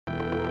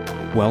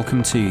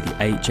Welcome to the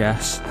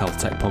HS Health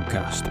Tech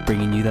Podcast,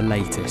 bringing you the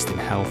latest in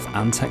health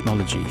and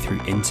technology through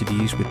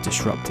interviews with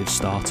disruptive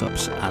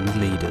startups and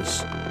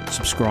leaders.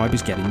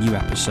 Subscribers get a new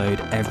episode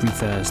every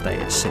Thursday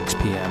at 6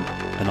 p.m,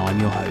 and I'm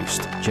your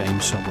host,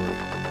 James Somerley.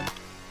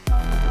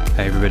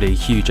 Hey everybody,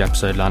 huge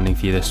episode landing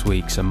for you this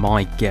week. So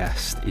my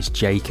guest is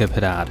Jacob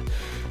Haddad,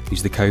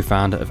 who's the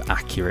co-founder of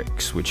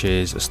AccuRx, which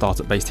is a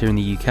startup based here in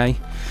the UK,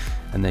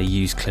 and they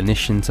use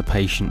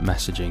clinician-to-patient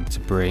messaging to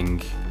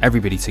bring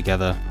everybody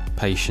together,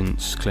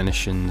 patients,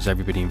 clinicians,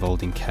 everybody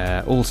involved in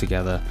care, all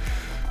together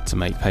to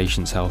make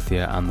patients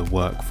healthier and the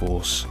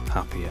workforce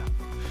happier.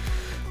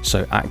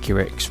 So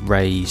AccuRx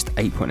raised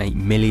 8.8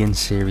 million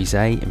Series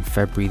A in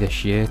February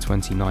this year,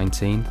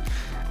 2019,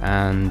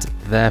 and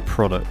their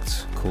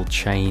product called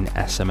Chain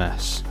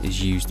SMS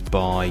is used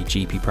by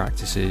GP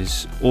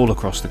practices all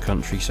across the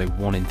country, so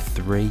 1 in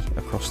 3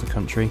 across the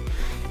country.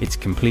 It's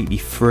completely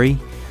free.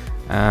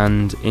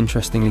 And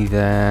interestingly,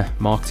 their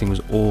marketing was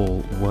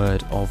all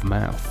word of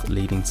mouth,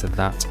 leading to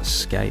that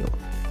scale.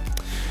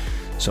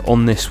 So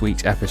on this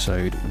week's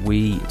episode,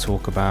 we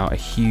talk about a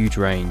huge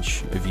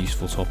range of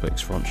useful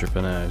topics for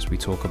entrepreneurs. We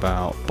talk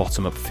about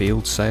bottom-up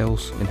field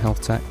sales in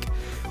health tech.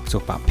 We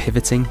talk about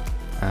pivoting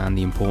and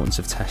the importance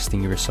of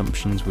testing your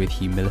assumptions with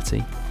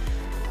humility.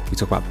 We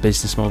talk about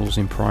business models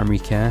in primary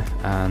care,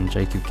 and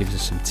Jacob gives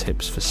us some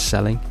tips for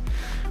selling.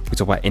 We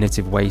talk about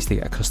innovative ways to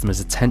get a customer's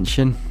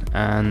attention,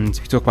 and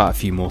we talk about a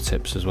few more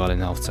tips as well in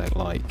health tech,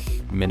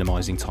 like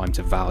minimizing time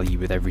to value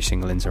with every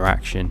single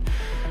interaction,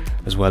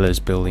 as well as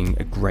building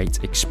a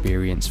great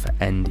experience for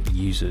end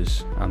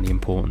users and the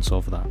importance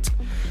of that.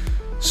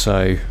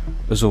 So,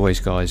 as always,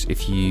 guys,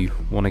 if you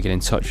want to get in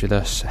touch with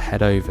us,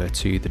 head over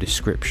to the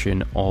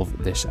description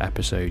of this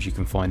episode. You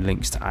can find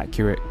links to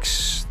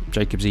AccuRx,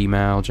 Jacob's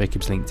email,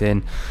 Jacob's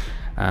LinkedIn,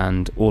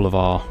 and all of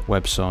our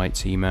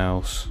websites,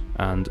 emails,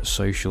 and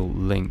social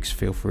links.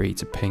 Feel free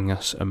to ping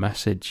us a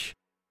message.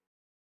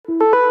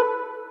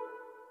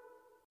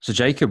 So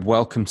Jacob,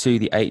 welcome to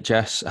the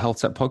HS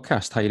Health Tech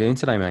Podcast. How you doing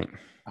today, mate?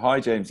 Hi,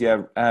 James.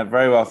 Yeah,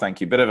 very well,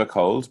 thank you. Bit of a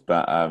cold,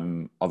 but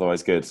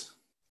otherwise good.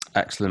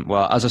 Excellent.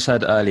 Well, as I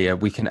said earlier,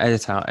 we can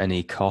edit out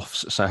any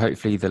coughs, so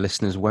hopefully the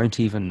listeners won't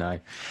even know.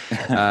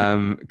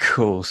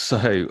 Cool.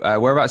 So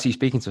whereabouts are you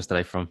speaking to us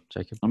today from,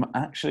 Jacob? I'm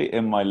actually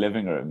in my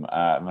living room.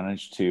 I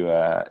managed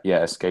to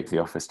escape the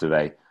office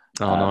today.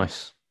 Oh,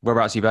 nice.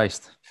 Whereabouts are you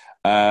based?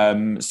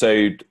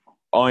 So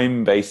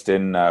I'm based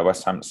in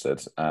West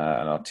Hampstead,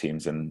 and our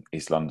team's in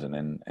East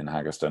London in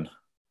Haggerston.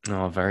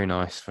 Oh, very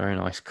nice. Very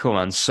nice. Cool,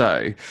 man.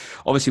 So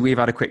obviously we've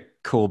had a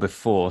quick call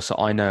before, so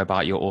I know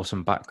about your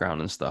awesome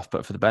background and stuff,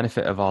 but for the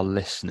benefit of our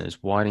listeners,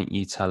 why don't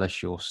you tell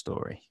us your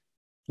story?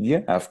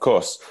 Yeah, of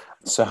course.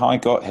 So how I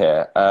got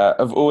here,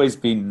 I've always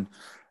been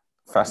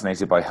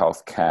fascinated by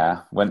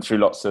healthcare. Went through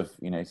lots of,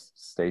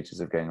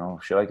 stages of going,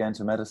 should I go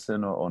into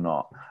medicine or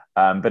not?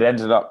 But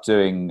ended up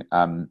doing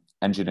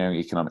engineering,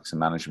 economics and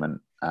management,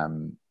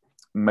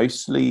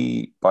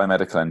 mostly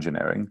biomedical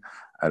engineering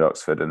at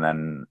Oxford. And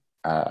then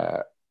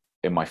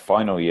in my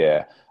final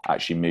year, I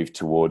actually moved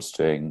towards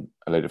doing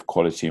a load of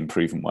quality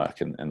improvement work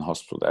in the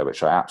hospital there,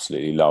 which I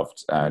absolutely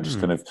loved. Just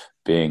kind of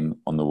being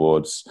on the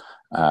wards,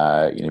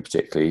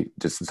 particularly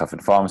did some stuff in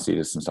pharmacy,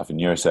 did some stuff in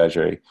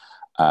neurosurgery,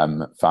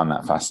 found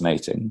that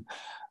fascinating.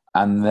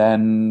 And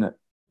then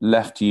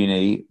left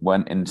uni,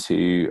 went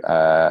into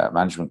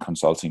management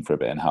consulting for a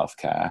bit in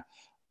healthcare.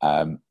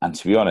 And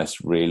to be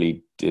honest,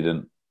 really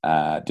didn't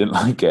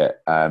like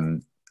it.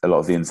 A lot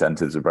of the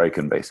incentives are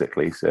broken,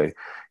 basically. So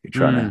you're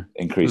trying to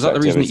increase. Was that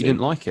activity. The reason that you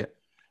didn't like it?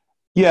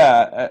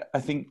 Yeah, I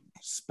think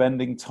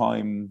spending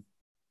time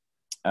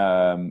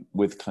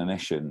with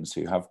clinicians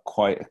who have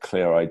quite a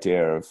clear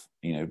idea of,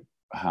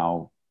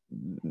 how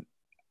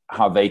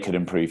they could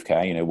improve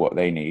care, what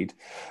they need.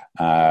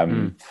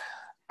 And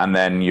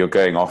then you're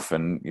going off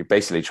and you're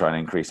basically trying to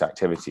increase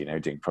activity,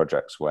 doing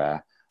projects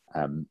where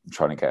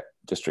trying to get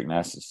district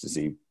nurses to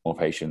see more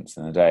patients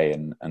in a day,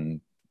 and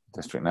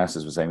district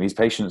nurses were saying these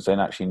patients don't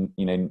actually,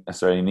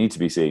 necessarily need to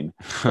be seen.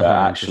 But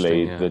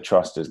actually, the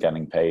trust is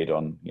getting paid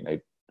on,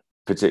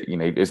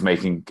 is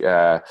making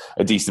a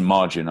decent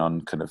margin on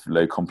kind of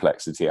low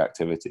complexity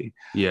activity.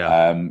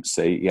 Yeah.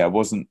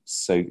 Wasn't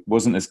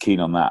as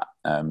keen on that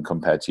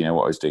compared to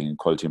what I was doing in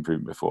quality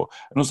improvement before,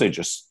 and also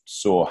just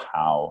saw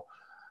how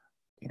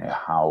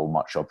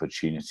much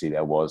opportunity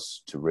there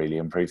was to really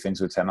improve things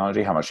with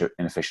technology, how much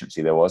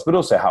inefficiency there was, but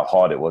also how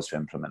hard it was to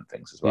implement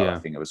things as well. Yeah. I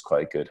think it was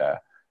quite good.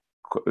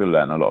 We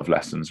learned a lot of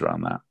lessons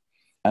around that.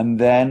 And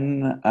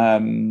then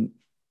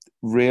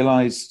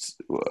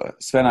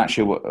spent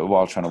actually a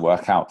while trying to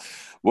work out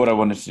what I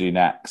wanted to do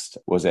next.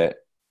 Was it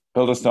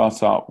build a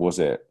startup? Was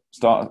it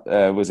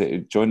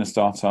join a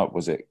startup?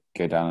 Was it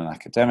go down an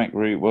academic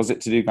route? Was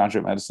it to do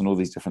graduate medicine? All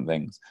these different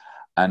things.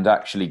 And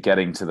actually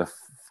getting to the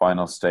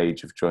final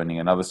stage of joining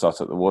another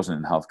startup that wasn't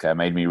in healthcare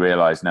made me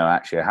realize, no,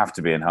 actually I have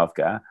to be in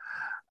healthcare.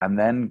 And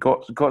then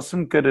got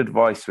some good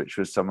advice, which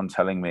was someone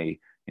telling me,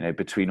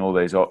 between all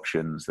those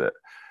options, that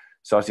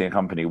starting a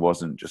company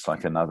wasn't just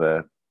like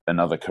another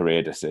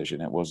career decision.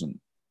 It wasn't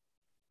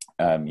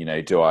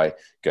Do I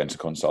go into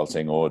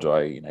consulting, or do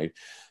I,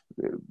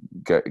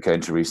 go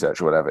into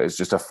research or whatever? It's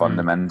just a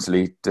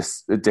fundamentally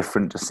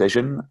different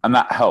decision. And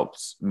that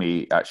helps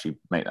me actually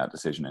make that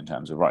decision in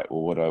terms of, right,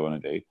 well, what do I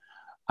want to do?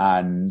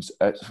 And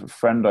a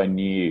friend I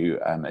knew,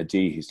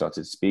 Adi, who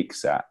started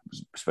SpeakSet,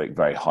 spoke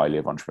very highly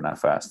of Entrepreneur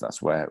First.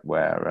 That's where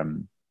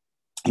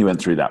he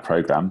went through that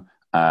program.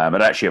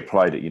 But actually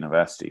applied at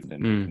university,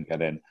 didn't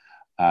get in.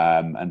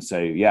 And so,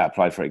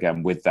 applied for it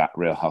again with that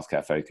real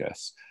healthcare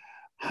focus.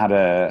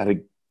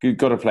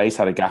 Got a place,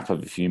 had a gap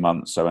of a few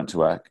months. So I went to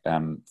work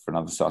for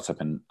another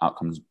startup in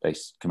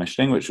outcomes-based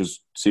commissioning, which was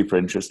super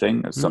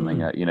interesting. It's something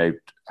that,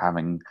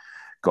 having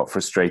got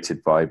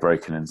frustrated by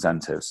broken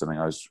incentives, something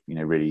I was,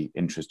 really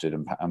interested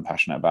and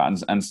passionate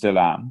about, and still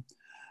am.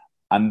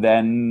 And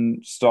then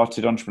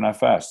started Entrepreneur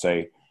First.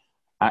 So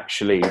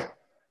actually,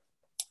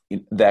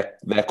 they're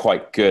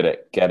quite good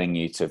at getting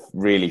you to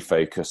really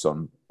focus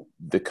on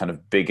the kind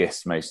of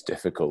biggest, most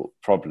difficult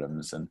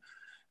problems. And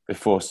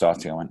before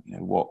starting, I went,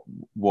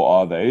 what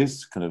are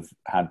those? Kind of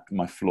had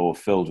my floor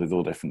filled with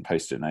all different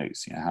post-it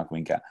notes. How can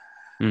we get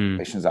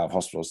patients out of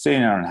hospital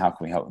sooner, and how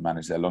can we help them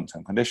manage their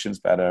long-term conditions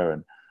better,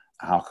 and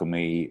how can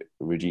we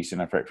reduce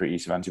inappropriate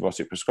use of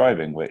antibiotic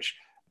prescribing, which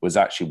was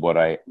actually what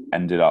I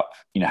ended up,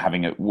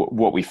 having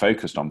what we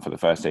focused on for the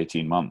first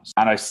 18 months.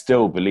 And I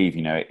still believe,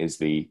 it is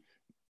we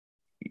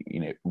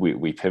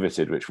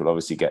pivoted, which we'll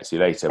obviously get to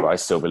later, but I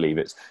still believe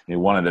it's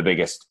one of the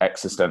biggest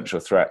existential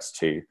threats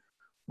to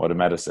modern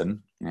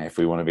medicine. If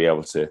we want to be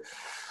able to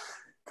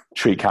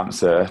treat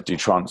cancer, do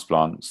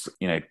transplants,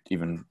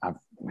 even have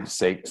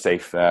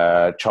safe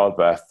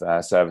childbirth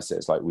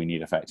services, like we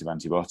need effective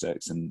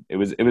antibiotics. And it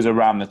was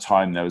around the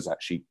time there was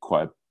actually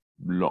quite a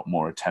lot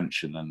more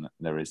attention than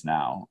there is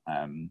now.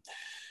 Went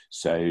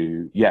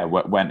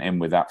in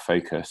with that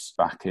focus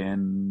back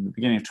in the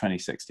beginning of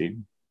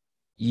 2016.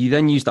 You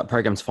then used that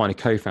program to find a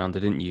co-founder,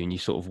 didn't you? And you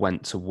sort of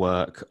went to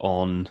work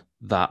on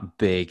that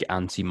big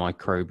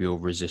antimicrobial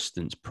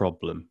resistance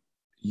problem.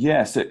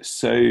 Yes. Yeah,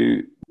 so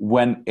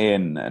went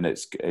in, and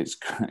it's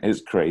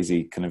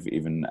crazy kind of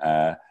even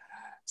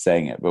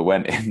saying it, but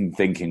went in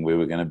thinking we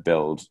were going to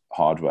build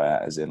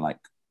hardware, as in like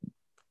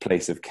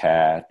point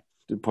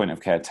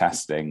of care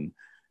testing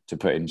to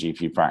put in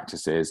GP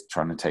practices,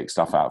 trying to take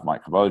stuff out of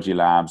microbiology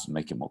labs and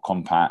make it more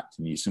compact,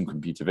 and use some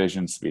computer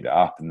vision to speed it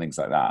up and things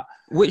like that.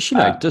 Which,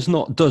 does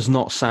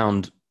not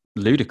sound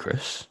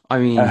ludicrous. I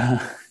mean,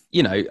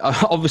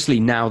 obviously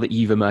now that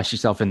you've immersed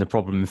yourself in the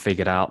problem and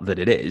figured out that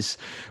it is,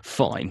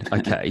 fine,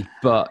 okay.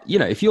 But,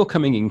 if you're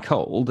coming in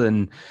cold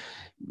and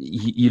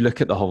you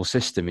look at the whole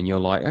system and you're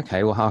like,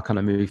 okay, well, how can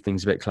I move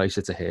things a bit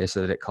closer to here so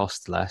that it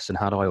costs less? And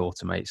how do I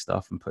automate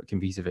stuff and put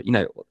computer vision?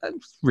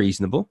 That's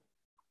reasonable.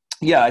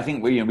 Yeah, I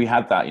think we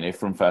had that,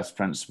 from first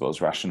principles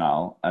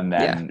rationale. And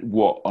then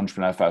what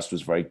Entrepreneur First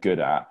was very good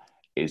at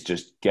is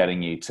just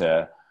getting you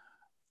to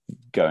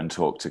go and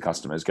talk to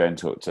customers, go and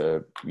talk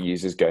to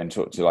users, go and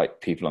talk to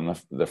like people on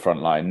the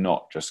front line,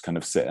 not just kind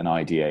of sit and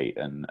ideate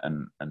and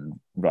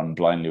run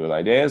blindly with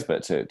ideas,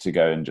 but to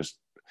go and just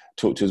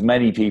talk to as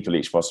many people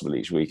each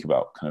week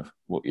about kind of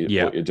what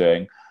you're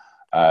doing,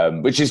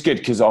 which is good,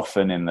 because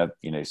often in the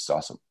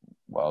startup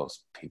world,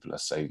 people are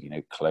so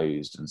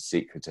closed and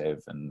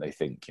secretive, and they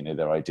think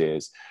their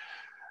ideas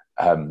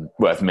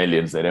worth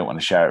millions. They don't want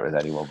to share it with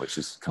anyone, which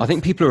is I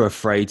think people are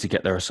afraid to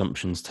get their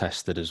assumptions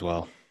tested as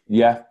well.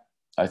 Yeah,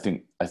 I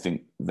think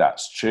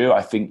that's true.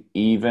 I think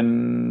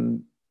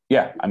even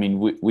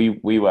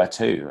we were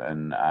too,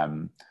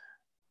 and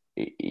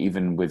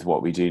even with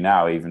what we do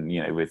now, even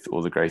with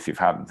all the growth you've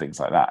had and things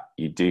like that,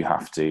 you do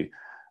have to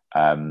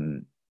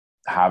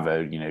have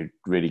a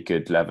really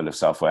good level of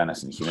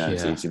self-awareness and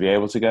humility to be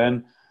able to go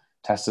and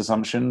test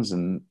assumptions.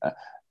 And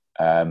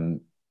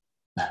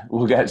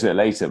we'll get to it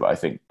later, but I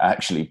think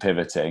actually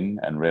pivoting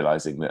and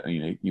realizing that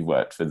you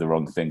worked for the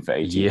wrong thing for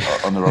 18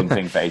 on the wrong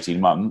thing for 18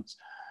 months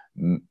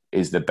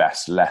is the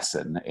best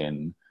lesson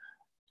in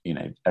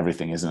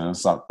everything is an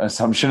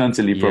assumption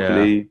until you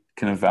properly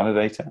kind of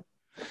validate it.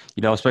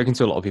 I've spoken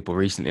to a lot of people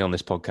recently on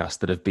this podcast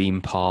that have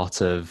been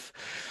part of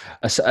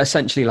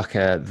essentially like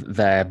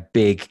their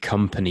big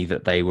company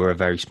that they were a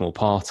very small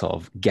part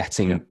of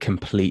getting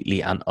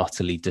completely and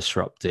utterly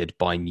disrupted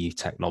by new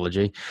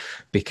technology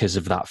because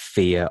of that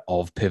fear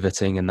of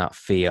pivoting and that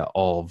fear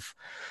of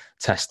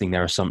testing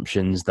their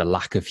assumptions, the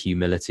lack of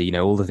humility,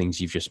 all the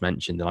things you've just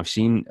mentioned. And I've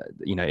seen,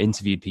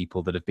 interviewed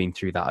people that have been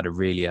through that at a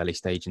really early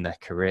stage in their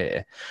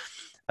career.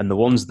 And the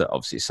ones that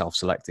obviously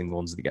self-selecting, the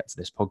ones that get to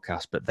this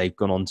podcast, but they've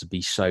gone on to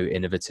be so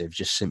innovative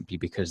just simply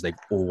because they've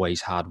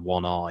always had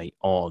one eye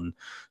on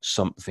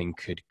something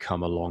could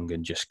come along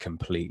and just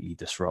completely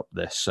disrupt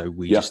this. So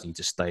we just need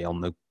to stay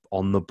on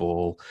the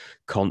ball,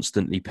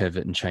 constantly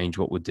pivot and change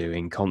what we're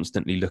doing,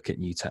 constantly look at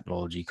new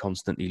technology,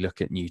 constantly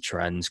look at new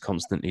trends,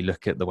 constantly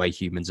look at the way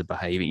humans are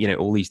behaving,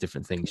 all these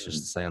different things just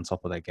to stay on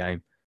top of their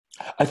game.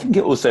 I think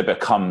it also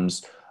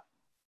becomes,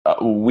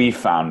 we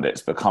found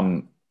it's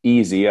become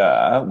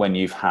easier when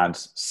you've had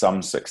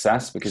some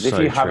success, because if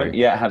you haven't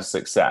yet had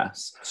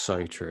success,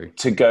 so true,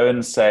 to go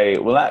and say,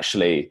 well,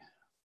 actually,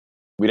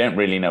 we don't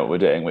really know what we're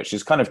doing, which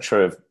is kind of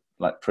true of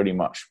like pretty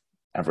much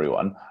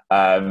everyone,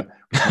 when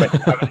you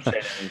haven't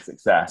shown any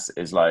success,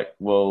 is like,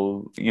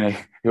 well,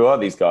 who are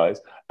these guys?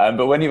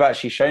 But when you've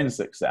actually shown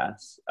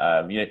success,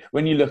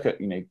 when you look at,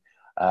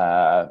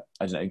 I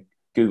don't know,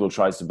 Google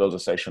tries to build a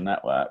social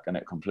network and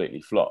it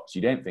completely flops.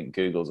 You don't think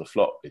Google's a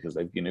flop because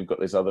they've got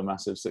this other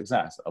massive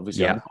success.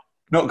 Obviously, I'm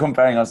not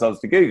comparing ourselves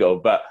to Google,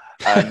 but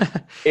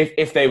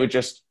if they were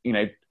just,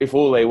 if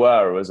all they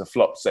were was a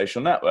flop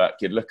social network,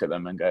 you'd look at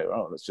them and go,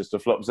 oh, that's just a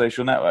flop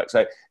social network.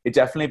 So it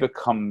definitely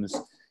becomes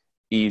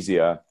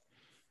easier.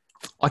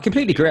 I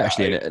completely agree,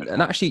 actually,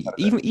 and actually,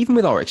 even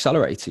with our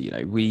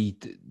accelerator, we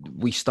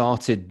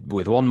started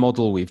with one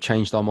model, we've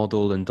changed our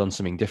model and done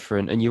something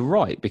different. And you're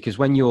right, because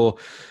when you're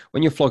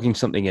flogging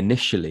something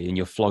initially, and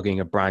you're flogging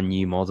a brand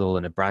new model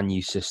and a brand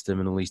new system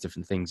and all these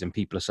different things, and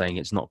people are saying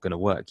it's not going to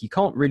work, you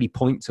can't really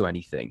point to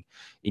anything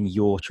in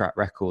your track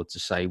record to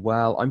say,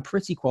 well, I'm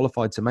pretty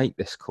qualified to make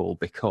this call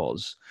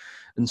because.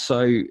 And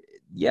so,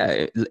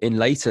 yeah, in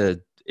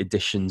later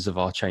editions of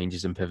our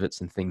changes and pivots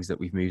and things that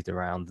we've moved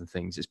around and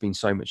things, it's been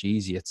so much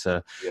easier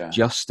to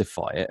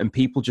justify it, and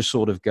people just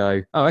sort of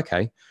go, oh,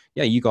 okay,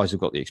 yeah, you guys have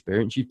got the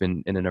experience, you've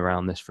been in and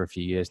around this for a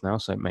few years now,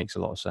 so it makes a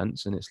lot of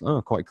sense, and it's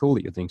quite cool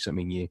that you're doing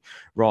something new,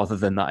 rather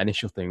than that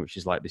initial thing which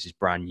is like, this is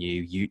brand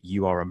new,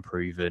 you are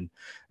unproven,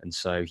 and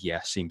so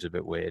seems a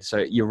bit weird. So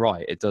you're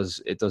right, it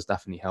does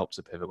definitely help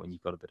to pivot when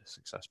you've got a bit of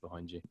success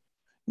behind you.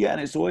 Yeah,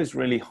 and it's always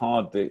really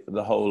hard,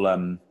 the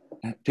whole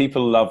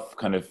people love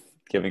kind of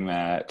giving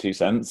their 2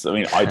 cents. I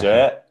mean, I do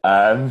it.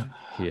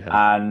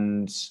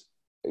 And,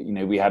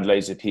 we had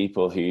loads of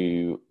people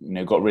who,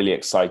 got really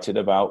excited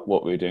about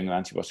what we were doing with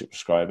antibiotic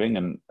prescribing.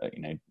 And,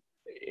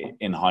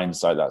 in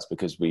hindsight, that's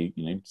because we,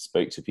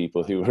 spoke to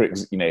people who were,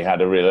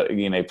 had a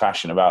real,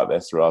 passion about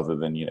this, rather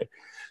than,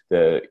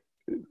 the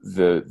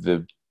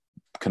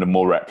kind of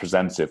more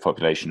representative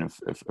population of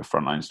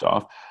frontline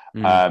staff.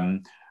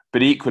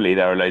 But equally,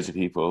 there are loads of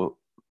people,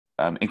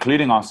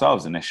 including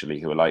ourselves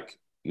initially, who were like,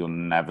 you'll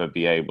never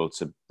be able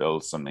to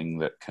build something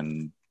that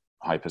can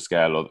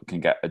hyperscale or that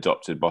can get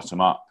adopted bottom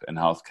up in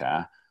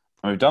healthcare.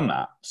 And we've done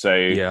that. So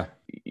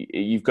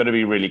you've got to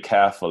be really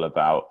careful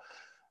about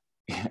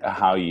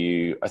how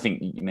I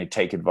think,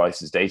 take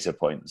advice as data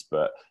points,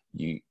 but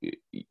you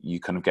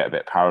kind of get a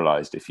bit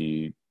paralyzed if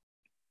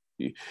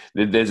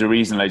there's a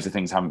reason loads of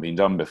things haven't been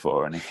done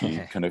before. And if you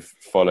kind of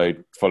follow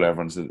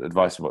everyone's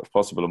advice of what's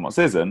possible and what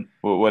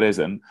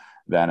isn't,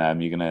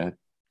 then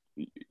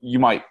you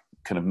might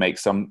kind of make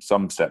some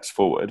steps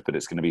forward, but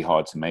it's going to be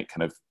hard to make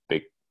kind of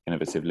big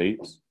innovative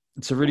leaps.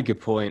 It's a really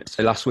good point.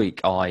 So last week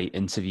I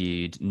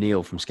interviewed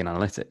Neil from Skin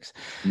Analytics,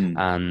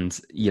 and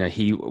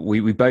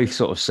we both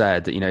sort of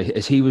said that,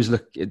 as he was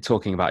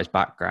talking about his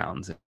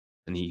background,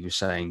 and he was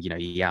saying,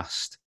 he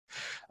asked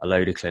a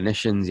load of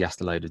clinicians, he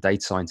asked a load of data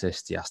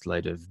scientists, he asked a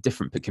load of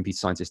different computer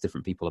scientists,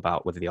 different people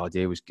about whether the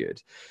idea was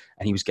good.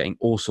 And he was getting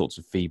all sorts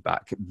of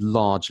feedback,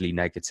 largely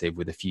negative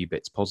with a few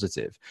bits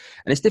positive.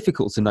 And it's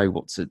difficult to know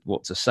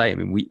what to say. I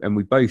mean,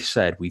 we both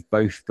said we've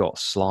both got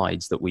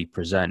slides that we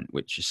present,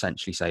 which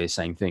essentially say the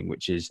same thing,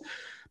 which is,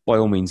 by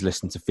all means,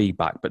 listen to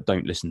feedback, but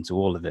don't listen to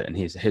all of it. And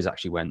his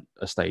actually went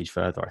a stage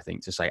further, I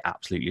think, to say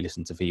absolutely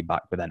listen to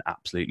feedback, but then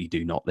absolutely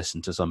do not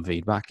listen to some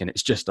feedback. And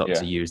it's just up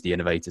to you as the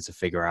innovator to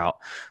figure out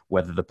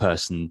whether the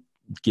person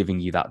giving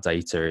you that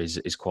data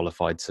is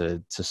qualified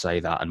to say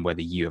that, and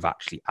whether you have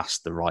actually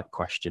asked the right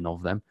question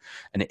of them.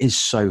 And it is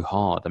so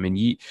hard. I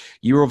mean,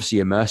 you're obviously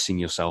immersing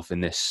yourself in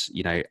this,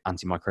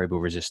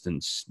 antimicrobial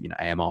resistance,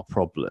 AMR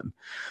problem.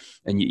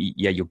 And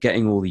you're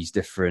getting all these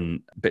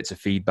different bits of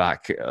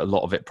feedback, a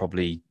lot of it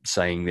probably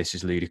saying this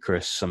is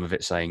ludicrous, some of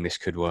it saying this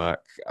could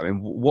work. I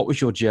mean, what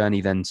was your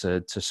journey then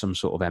to some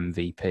sort of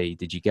MVP?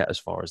 Did you get as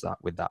far as that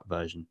with that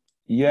version?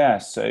 Yeah,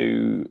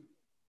 so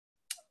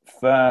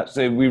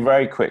we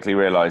very quickly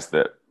realized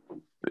that,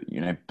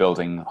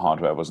 building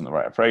hardware wasn't the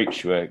right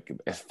approach. We're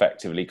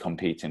effectively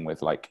competing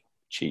with like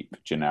cheap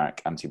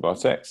generic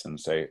antibiotics. And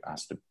so it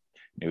has to,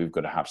 we've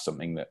got to have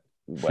something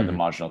where the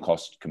marginal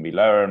cost can be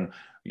lower, and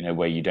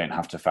where you don't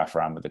have to faff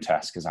around with the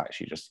test, because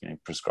actually just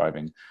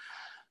prescribing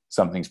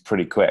something's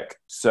pretty quick.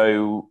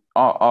 So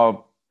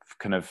our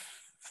kind of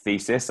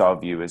thesis, our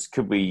view is,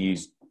 could we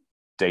use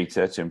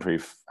data to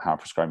improve how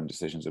prescribing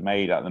decisions are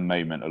made? At the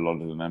moment, a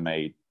lot of them are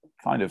made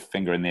kind of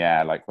finger in the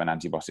air, like when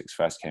antibiotics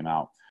first came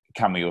out.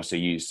 Can we also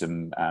use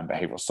some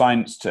behavioral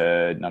science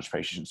to nudge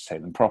patients to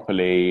take them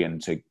properly,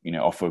 and to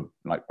offer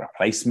like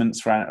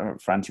replacements for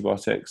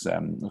antibiotics,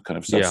 kind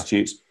of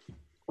substitutes?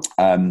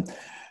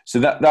 So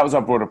that was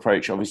our broad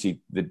approach.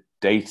 Obviously, the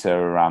data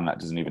around that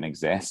doesn't even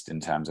exist in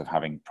terms of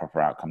having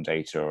proper outcome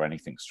data or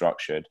anything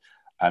structured.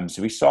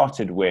 So we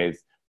started with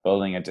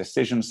building a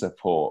decision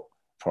support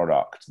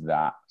product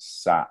that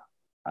sat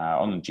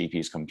on the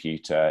GP's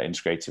computer,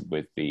 integrated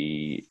with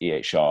the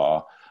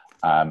EHR,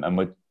 and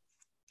would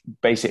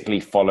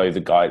basically follow the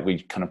guide.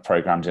 We kind of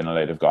programmed in a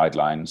load of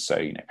guidelines.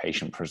 So,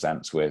 patient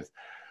presents with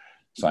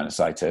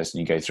sinusitis and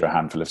you go through a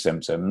handful of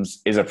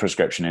symptoms. Is a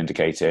prescription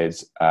indicated?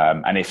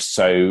 And if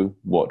so,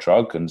 what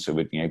drug? And so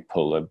we'd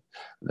pull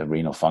the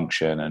renal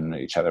function and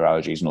each other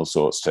allergies and all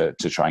sorts to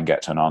try and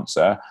get to an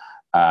answer.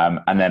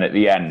 And then at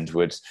the end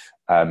would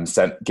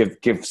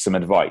give some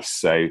advice.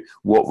 So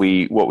what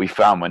we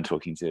found when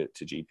talking to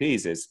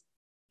GPs is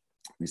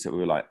we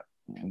were like,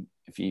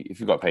 if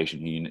you've got a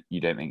patient who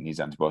you don't think needs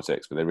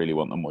antibiotics, but they really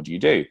want them, what do you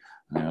do?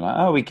 And they were like,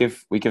 oh, we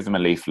give them a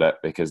leaflet,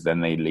 because then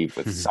they leave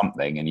with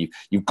something, and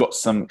you've got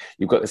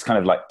this kind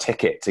of like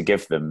ticket to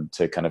give them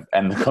to kind of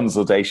end the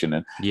consultation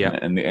and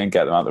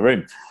get them out of the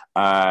room.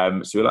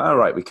 So we're like, all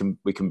right, we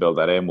can build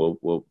that in. We'll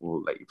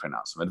let you print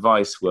out some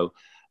advice. We'll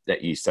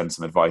let you send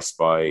some advice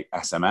by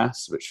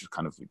SMS, which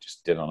kind of we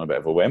just did on a bit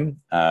of a whim,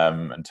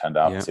 and turned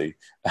out to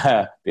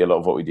be a lot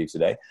of what we do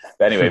today.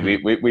 But anyway,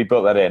 we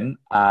built that in,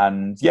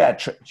 and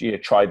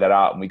tried that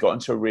out, and we got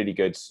into a really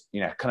good,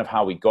 kind of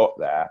how we got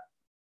there.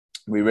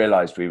 We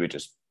realized we were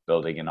just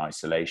building in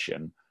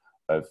isolation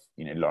of,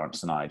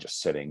 Lawrence and I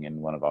just sitting in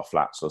one of our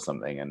flats or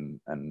something and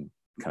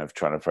kind of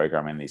trying to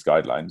program in these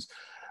guidelines.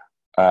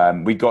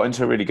 We got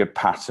into a really good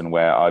pattern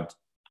where I'd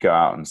go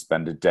out and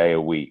spend a day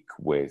a week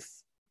with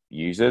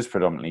users,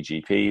 predominantly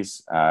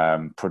GPs,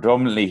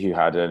 predominantly who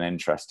had an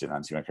interest in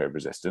antimicrobial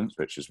resistance,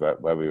 which is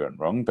where we went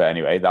wrong. But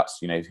anyway, that's,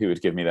 who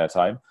would give me their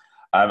time.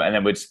 And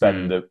then we'd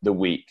spend the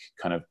week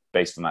kind of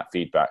based on that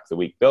feedback, the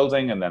week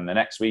building. And then the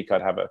next week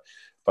I'd have a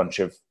bunch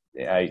of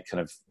kind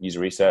of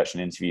user research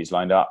and interviews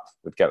lined up.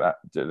 We'd get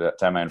that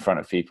demo in front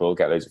of people,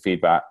 get loads of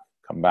feedback,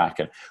 come back.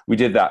 And we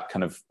did that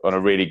kind of on a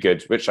really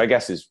good, which I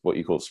guess is what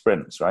you call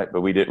sprints, right? But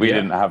we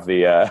didn't have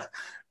any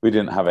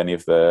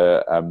of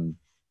the,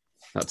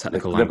 that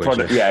technical language.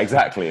 Product, yeah,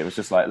 exactly. It was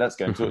just like, let's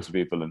go and talk to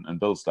people and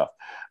build stuff.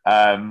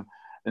 That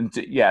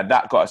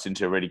got us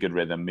into a really good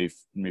rhythm,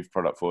 move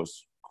product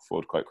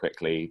forward quite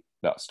quickly,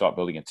 start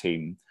building a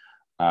team,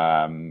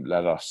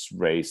 let us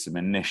raise some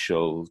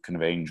initial kind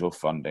of angel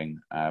funding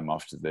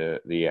after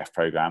the EF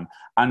program,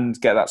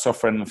 and get that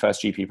software in the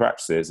first GP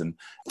practices. And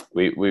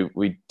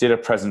we did a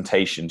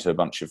presentation to a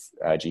bunch of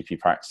GP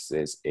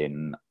practices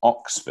in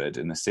Oxford,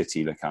 in the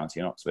city locality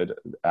in Oxford,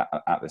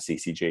 at the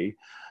CCG,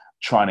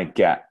 trying to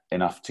get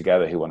enough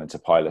together who wanted to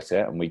pilot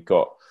it. And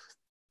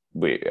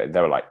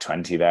there were like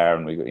 20 there,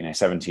 and we got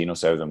 17 or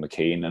so of them were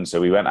keen. And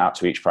so we went out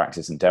to each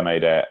practice and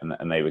demoed it,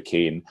 and they were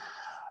keen.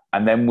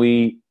 And then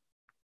we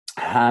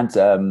had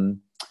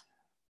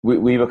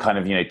we were kind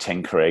of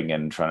tinkering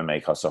and trying to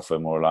make our software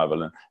more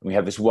reliable. And we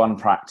had this one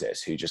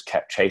practice who just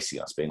kept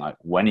chasing us, being like,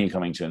 when are you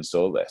coming to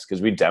install this?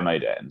 Because we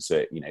demoed it, and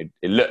so it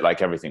looked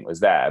like everything was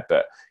there,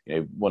 but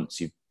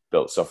once you've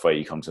built software,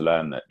 you come to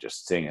learn that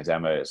just seeing a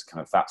demo is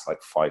that's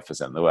like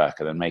 5% of the work,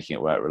 and then making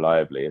it work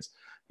reliably is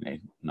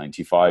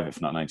 95,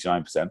 if not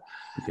 99%.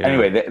 Yeah.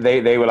 Anyway,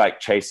 they were like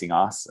chasing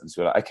us, and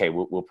so we're like, okay,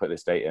 we'll put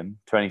this date in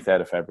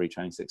 23rd of February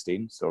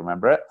 2016, still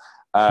remember it.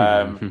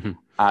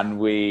 And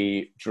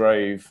we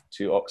drove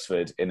to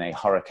Oxford in a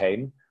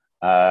hurricane.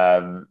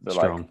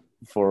 Like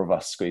 4 of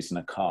us squeezed in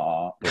a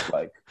car with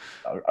like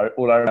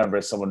all I remember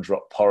is someone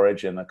dropped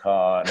porridge in the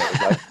car, and it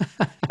was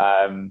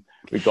like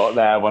we got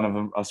there, one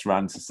of us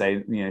ran to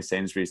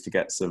Sainsbury's to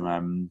get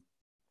some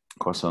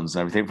croissants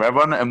and everything for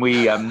everyone, and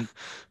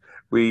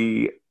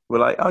we were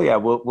like, oh yeah,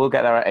 we'll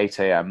get there at 8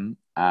 a.m.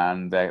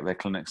 and their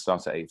clinic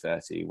starts at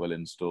 8:30. We'll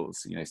install,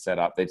 set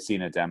up. They'd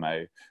seen a demo.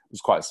 It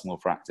was quite a small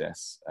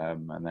practice,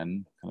 and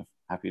then kind of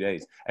happy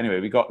days. Anyway,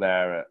 we got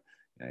there at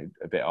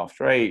a bit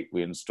after 8.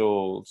 We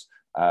installed.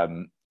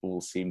 All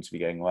seemed to be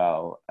going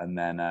well, and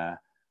then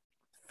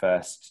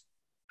first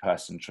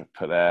person to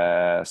put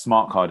their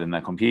smart card in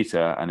their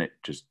computer, and it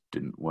just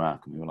didn't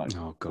work. And we were like,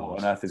 oh God, what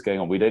on earth is going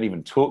on? We don't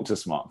even talk to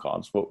smart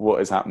cards. What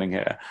is happening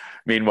here?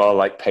 Meanwhile,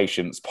 like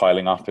patients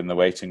piling up in the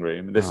waiting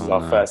room. This is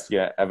our first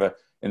year ever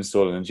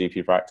installing a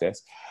GP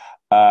practice.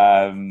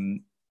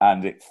 And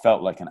it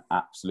felt like an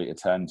absolute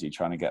eternity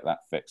trying to get that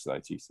fixed with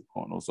IT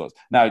support and all sorts.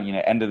 Now,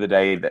 end of the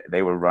day,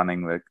 they were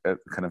running the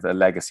kind of a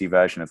legacy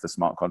version of the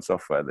smart card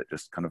software that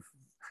just kind of,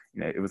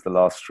 it was the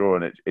last straw,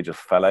 and it just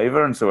fell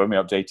over. And so when we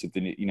updated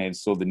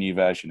installed the new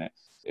version,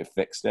 it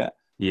fixed it.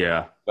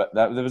 Yeah. But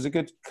there was a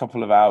good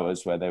couple of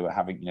hours where they were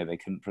having, they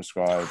couldn't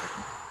prescribe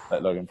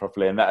that login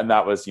properly. And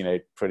that was,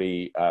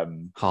 pretty...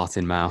 heart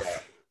in mouth. Yeah.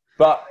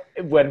 But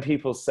when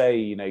people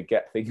say,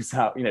 get things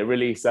out,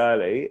 release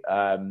early,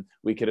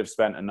 we could have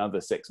spent another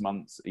 6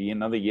 months,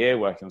 another year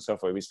working on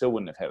software. We still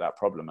wouldn't have hit that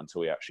problem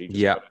until we actually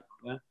just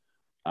got it.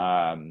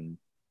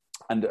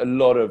 And a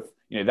lot of,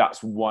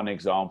 that's one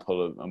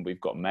example of, and we've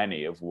got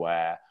many of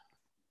where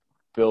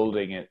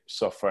building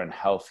software in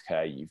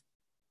healthcare, you've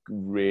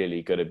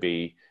really got to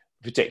be,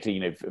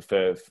 particularly,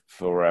 for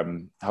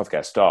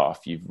healthcare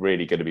staff, you've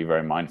really got to be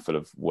very mindful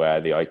of where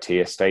the IT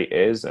estate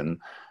is, and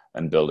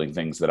building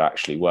things that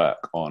actually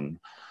work on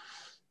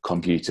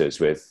computers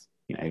with,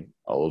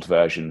 old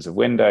versions of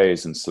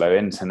Windows and slow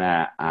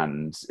internet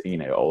and,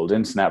 old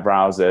internet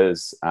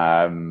browsers.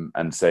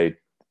 And so,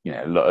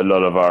 a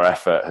lot of our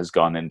effort has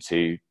gone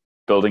into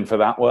building for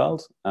that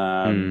world.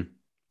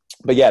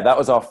 But yeah, that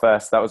was our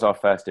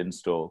first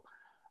install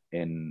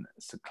in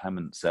St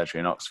Clement's surgery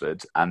in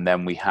Oxford. And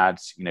then we had,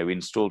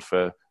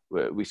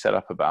 we set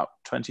up about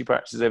 20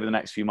 practices over the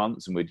next few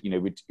months, and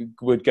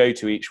we'd go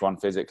to each one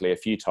physically a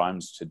few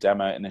times to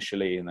demo it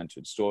initially, and then to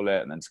install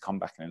it, and then to come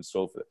back and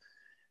install for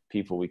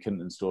people we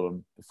couldn't install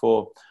them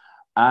before.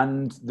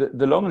 And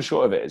the long and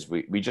short of it is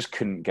we just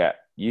couldn't get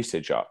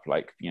usage up.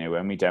 Like,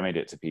 when we demoed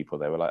it to people,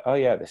 they were like, oh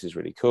yeah, this is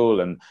really cool.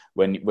 And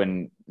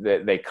when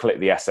they clicked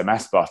the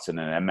SMS button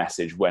and a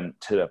message went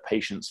to the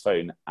patient's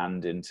phone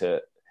and into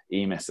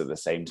EMIS at the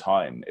same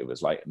time, it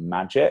was like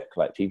magic.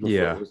 Like, people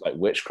thought it was like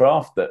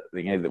witchcraft that,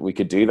 that we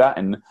could do that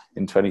in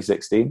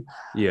 2016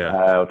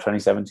 or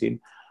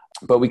 2017.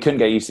 But we couldn't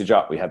get usage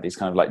up. We had these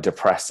kind of like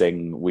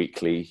depressing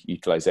weekly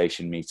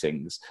utilization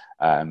meetings,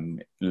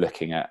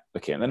 looking at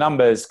the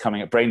numbers,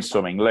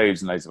 brainstorming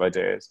loads and loads of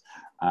ideas.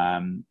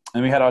 And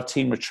we had our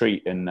team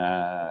retreat in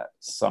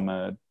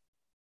summer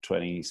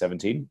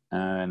 2017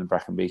 in the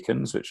Brecon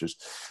Beacons, which was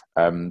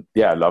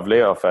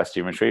lovely, our first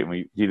team retreat, and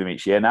we do them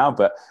each year now.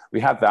 But we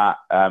had that.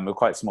 We're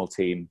quite a small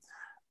team,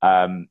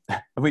 and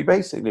we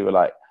basically were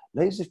like,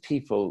 loads of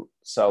people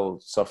sell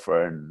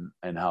software in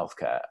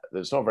healthcare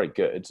that's not very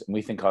good, and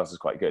we think ours is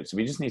quite good. So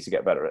we just need to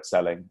get better at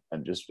selling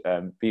and just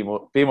be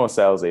more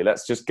salesy.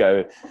 Let's just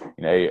go,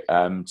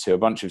 to a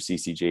bunch of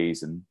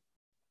CCGs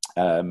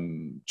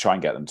and try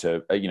and get them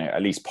to,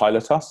 at least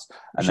pilot us.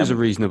 Which is a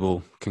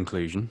reasonable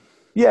conclusion.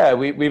 Yeah,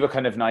 we were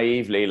kind of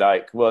naively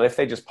like, well, if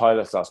they just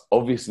pilot us,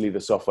 obviously the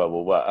software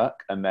will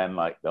work, and then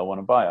like they'll want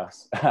to buy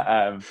us.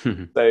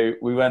 So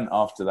we went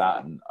after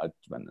that, and I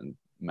went and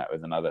met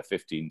with another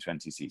 15,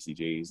 20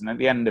 CCGs. And at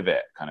the end of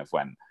it kind of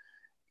went,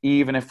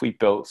 even if we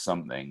built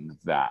something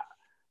that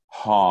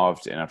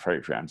halved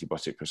inappropriate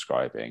antibiotic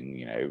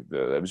prescribing,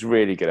 there was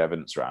really good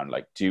evidence around,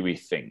 like, do we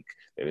think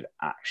they would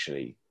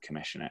actually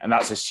commission it? And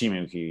that's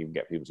assuming we could even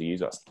get people to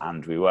use us,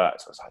 and we were.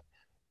 So I was like,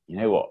 you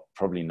know what,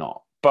 probably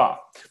not. But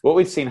what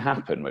we'd seen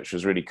happen, which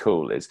was really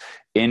cool, is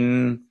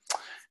in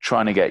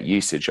trying to get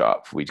usage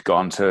up, we'd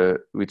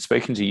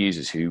spoken to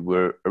users who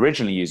were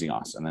originally using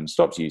us and then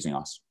stopped using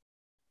us,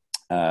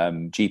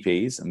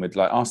 GPs, and we'd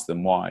like ask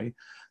them why.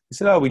 They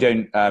said, oh, we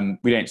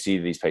don't see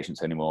these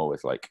patients anymore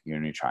with like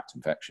urinary tract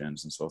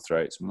infections and sore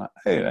throats. And we're like,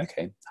 oh,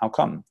 okay, how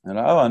come? And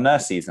they're like, oh, a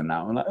nurse sees them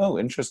now. I'm like, oh,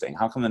 interesting.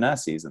 How come the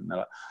nurse sees them? They're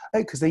like, oh,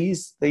 because they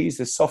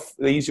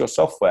use your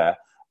software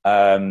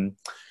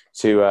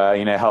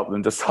to help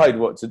them decide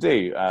what to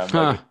do,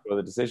 for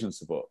the decision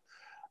support.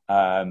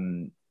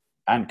 And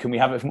can we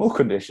have it for more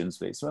conditions,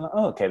 please? So we're like,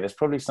 oh, okay, there's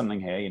probably something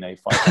here.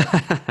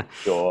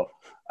 Sure.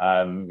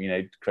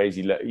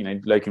 Crazy,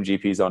 locum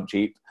GPs aren't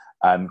cheap.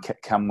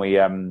 Can we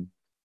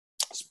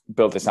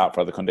build this out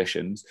for other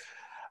conditions?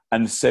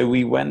 And so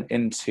we went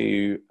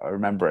into, I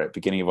remember it,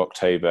 beginning of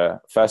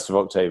October, 1st of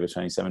October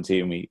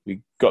 2017,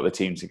 we got the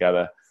team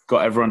together,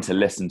 got everyone to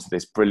listen to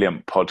this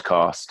brilliant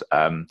podcast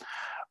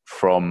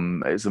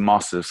it's a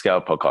Masters of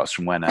Scale podcast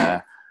from when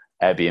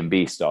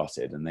Airbnb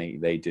started, and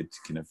they did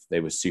they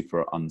were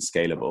super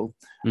unscalable.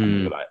 And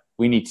we were like,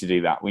 we need to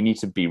do that. We need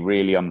to be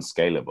really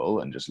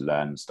unscalable and just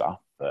learn stuff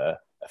for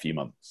a few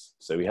months.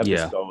 So we had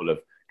this goal of,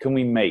 can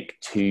we make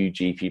 2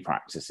 GP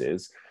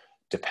practices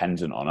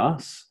dependent on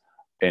us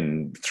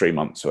in 3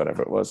 months or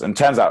whatever it was? And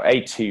turns out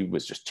A2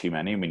 was just too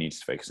many, and we needed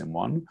to focus in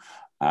one.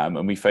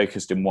 And we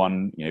focused in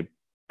one,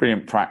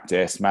 brilliant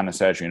practice, Manor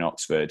Surgery in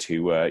Oxford,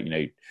 who were,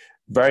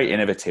 very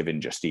innovative in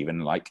just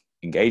even like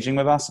engaging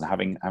with us and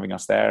having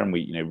us there. And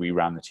we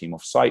ran the team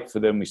off site for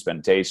them. We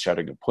spent days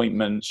shadowing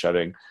appointments,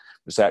 shadowing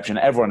reception.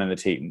 Everyone in the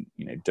team,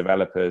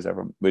 developers,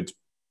 everyone would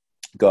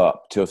go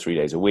up 2 or 3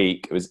 days a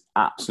week. It was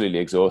absolutely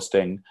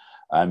exhausting.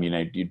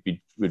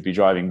 We'd be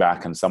driving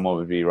back, and someone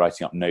would be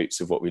writing up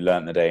notes of what we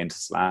learned the day into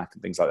Slack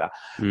and things like that.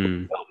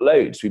 We built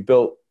loads. We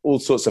built all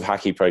sorts of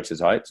hacky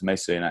prototypes,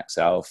 mostly in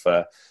Excel,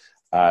 for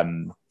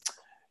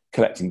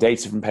collecting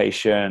data from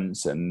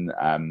patients and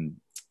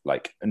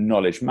like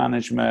knowledge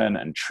management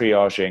and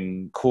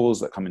triaging calls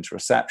that come into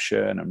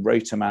reception, and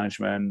rota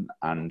management,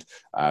 and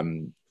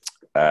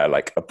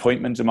like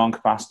appointment demand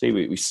capacity.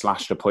 We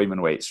slashed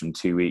appointment waits from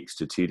 2 weeks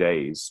to 2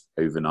 days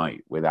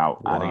overnight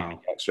without adding any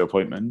extra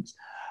appointments.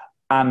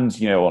 And,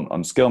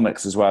 on skill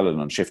mix as well,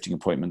 and on shifting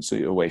appointments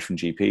away from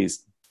GPs.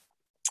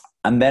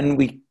 And then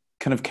we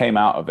kind of came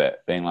out of it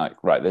being like,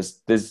 right,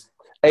 there's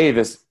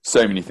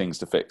so many things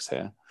to fix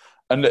here.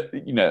 And,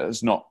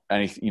 there's not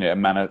any,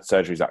 Manor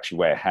Surgery is actually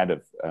way ahead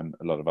of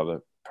a lot of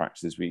other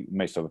practices.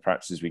 Most other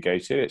practices we go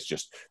to, it's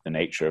just the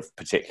nature of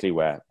particularly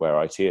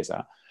where IT is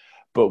at.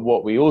 But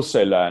what we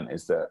also learned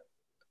is that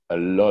a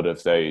lot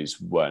of those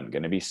weren't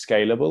going to be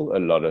scalable. A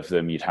lot of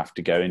them, you'd have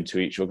to go into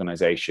each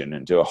organization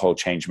and do a whole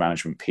change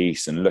management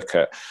piece and look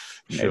at,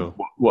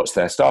 what's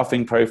their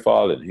staffing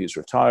profile and who's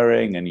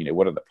retiring, and,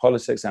 what are the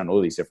politics and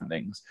all these different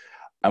things.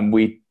 And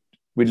we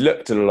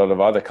looked at a lot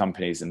of other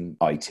companies in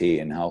IT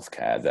and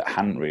healthcare that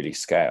hadn't really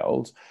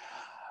scaled,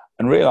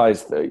 and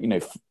realized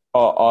that,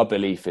 our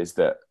belief is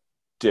that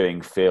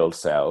doing field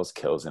sales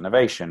kills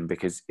innovation,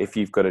 because if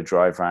you've got to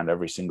drive around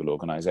every single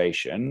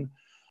organization,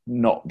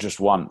 not just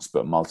once,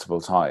 but multiple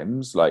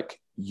times, like,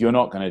 you're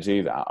not going to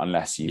do that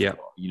unless you've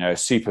got, a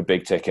super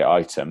big ticket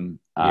item.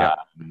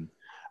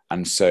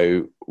 And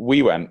so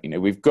we went,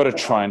 we've got to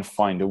try and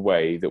find a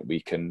way that we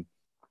can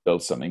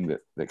build something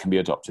that can be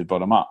adopted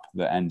bottom up,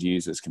 that end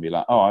users can be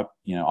like, oh,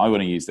 I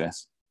want to use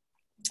this.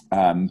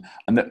 And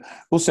that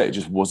also it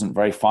just wasn't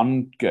very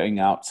fun going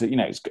out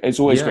to, it's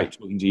always great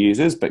talking to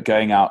users, but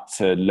going out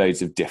to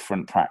loads of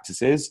different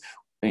practices,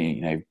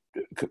 an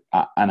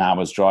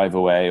hour's drive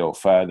away or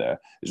further,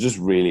 it's just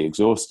really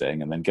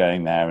exhausting. And then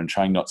going there and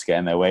trying not to get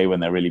in their way when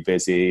they're really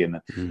busy,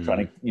 and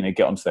trying to,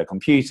 get onto their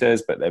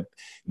computers, but they're,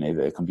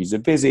 their computers are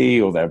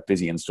busy, or they're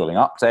busy installing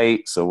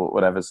updates or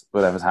whatever's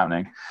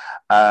happening.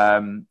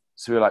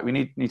 So we were like, we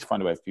need to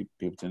find a way for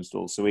people to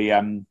install. So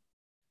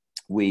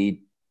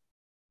we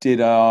did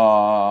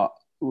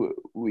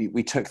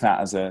we took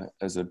that as a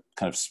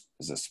kind of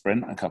as a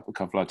sprint. A couple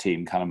of our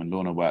team, Callum and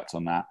Lorna, worked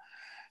on that.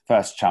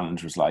 First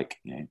challenge was like,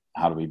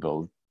 how do we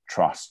build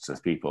trust so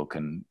people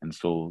can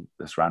install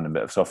this random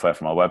bit of software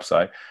from our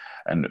website?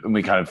 And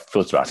we kind of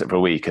thought about it for a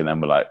week, and then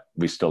we're like,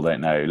 we still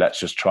don't know. Let's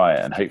just try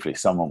it, and hopefully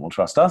someone will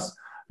trust us.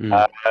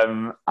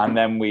 And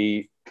then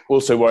we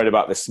also worried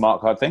about this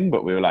smart card thing,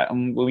 but we were like,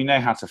 well, we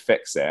know how to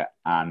fix it,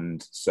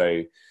 and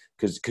so.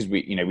 Because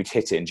we'd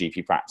hit it in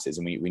GP practices,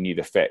 and we knew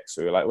the fix.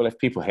 So we were like, well, if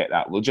people hit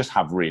that, we'll just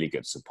have really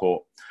good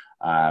support,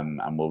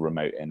 and we'll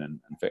remote in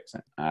and fix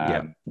it.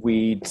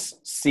 We'd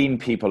seen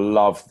people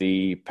love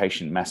the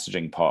patient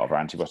messaging part of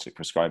our antibiotic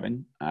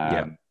prescribing.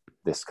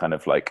 This kind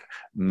of like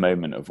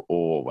moment of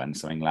awe when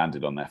something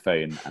landed on their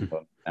phone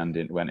and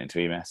it went into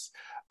EMIS.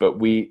 But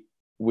we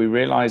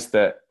realized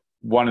that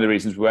one of the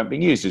reasons we weren't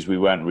being used is we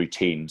weren't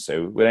routine.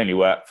 So we'd only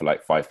work for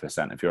like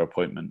 5% of your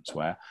appointments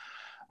where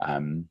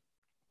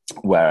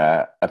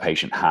a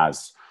patient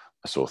has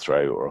a sore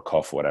throat or a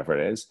cough or whatever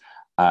it is.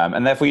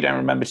 And therefore you don't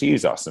remember to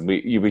use us. And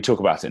we talk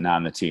about it now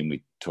in the team.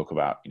 We talk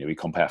about, we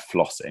compare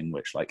flossing,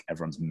 which like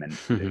everyone's meant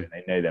to do, and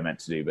they know they're meant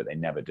to do, but they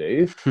never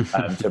do,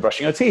 to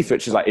brushing your teeth,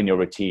 which is like in your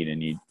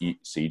routine, and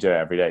so you do it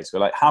every day. So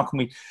like, how can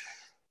we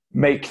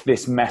make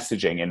this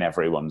messaging in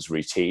everyone's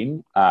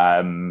routine?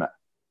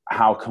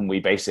 How can we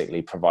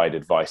basically provide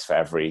advice for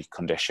every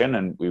condition?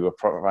 And we were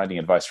providing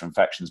advice for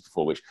infections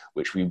before,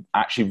 which we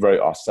actually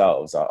wrote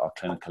ourselves. Our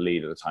clinical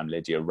lead at the time,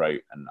 Lydia,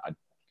 wrote, and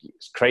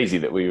it's crazy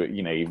that we were,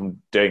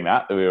 even doing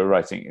that we were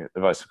writing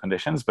advice for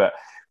conditions. But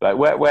like,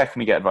 where can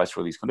we get advice for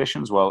all these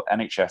conditions? Well,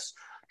 NHS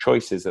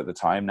Choices at the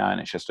time, now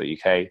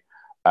nhs.uk,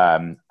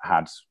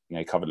 had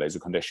covered loads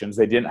of conditions.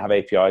 They didn't have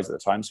APIs at the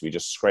time, so we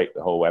just scraped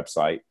the whole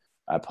website,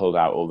 pulled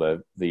out all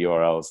the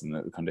URLs and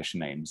the condition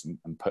names,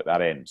 and put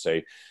that in.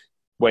 So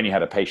when you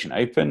had a patient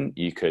open,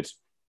 you could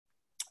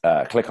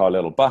click our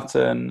little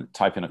button,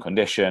 type in a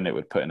condition, it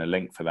would put in a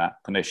link for that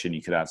condition,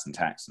 you could add some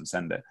text and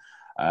send it.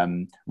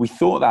 We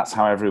thought that's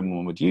how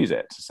everyone would use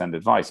it, to send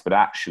advice, but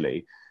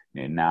actually,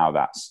 now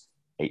that's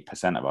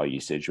 8% of our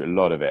usage. A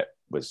lot of it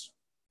was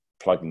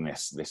plugging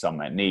this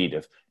unmet need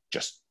of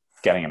just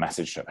getting a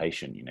message to a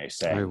patient,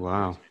 saying, oh,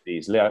 wow,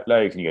 these low,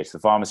 can you go to the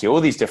pharmacy, all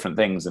these different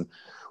things. And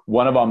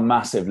one of our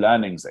massive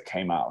learnings that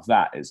came out of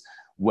that is,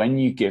 when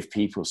you give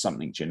people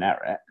something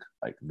generic,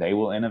 like, they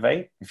will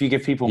innovate. If you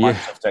give people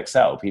Microsoft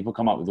Excel, people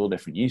come up with all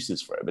different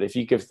uses for it. But if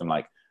you give them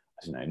like,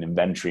 an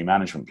inventory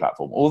management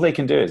platform, all they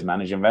can do is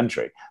manage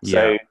inventory.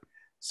 So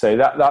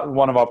that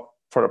one of our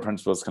product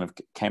principles kind of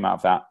came out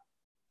of that.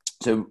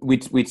 So we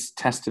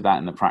tested that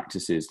in the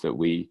practices that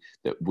we're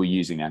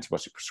using the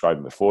antibiotic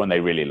prescribing before, and they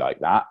really like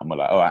that. And we're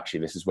like, oh, actually,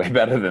 this is way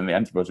better than the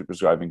antibiotic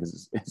prescribing,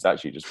 because it's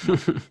actually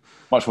just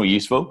much more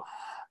useful.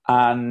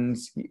 And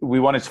we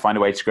wanted to find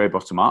a way to grow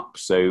bottom up.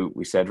 So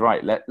we said,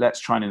 right, let's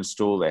try and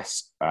install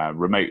this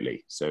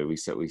remotely. So we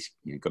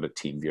got a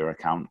TeamViewer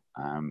account,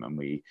 and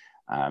we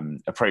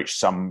approached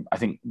some. I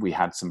think we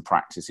had some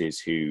practices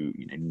who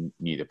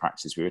knew the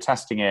practice we were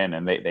testing in,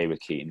 and they were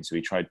keen. So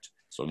we tried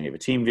installing over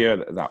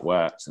TeamViewer. That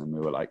worked, and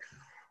we were like,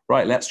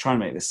 right, let's try and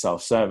make this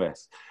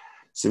self-service.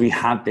 So we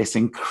had this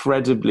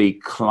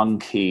incredibly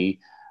clunky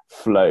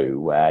flow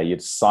where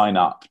you'd sign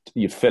up,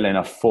 you'd fill in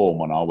a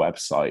form on our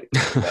website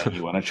that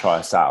you want to try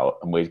us out,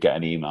 and we'd get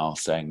an email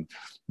saying,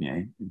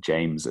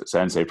 James at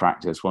so-and-so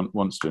practice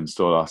wants to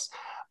install us.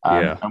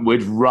 And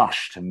we'd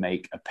rush to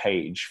make a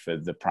page for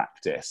the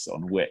practice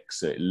on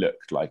Wix, so it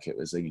looked like it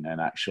was an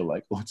actual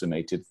like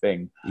automated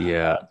thing.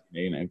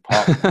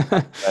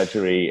 Part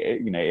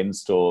surgery,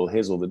 install,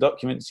 here's all the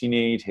documents you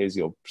need, here's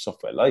your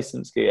software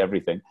license key,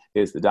 everything,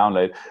 here's the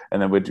download. And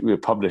then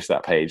we'd publish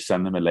that page,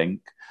 send them a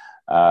link,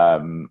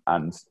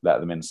 and let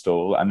them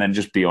install, and then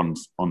just be on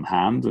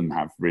hand and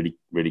have really,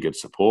 really good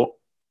support.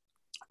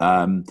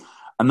 And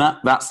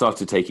that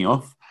started taking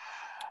off.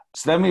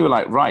 So then we were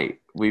like, right,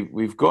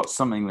 we've got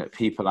something that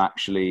people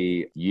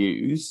actually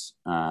use.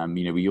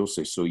 We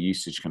also saw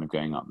usage kind of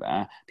going up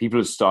there. People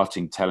are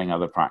starting telling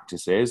other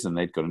practices, and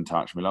they'd got in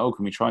touch and be like, oh,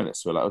 can we try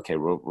this? So we're like, okay,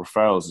 well,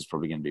 referrals is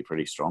probably going to be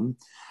pretty strong.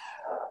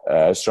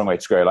 A strong way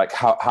to grow. Like,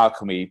 how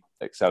can we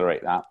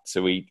accelerate that?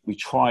 So we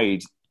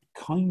tried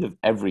kind of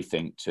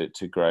everything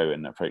to grow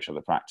and approach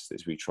other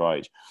practices. We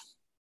tried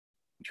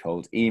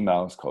cold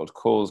emails, cold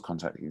calls,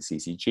 contacting the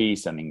CCG,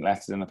 sending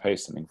letters in the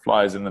post, sending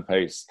flyers in the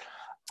post,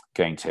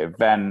 going to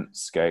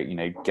events,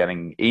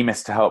 getting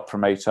EMIS to help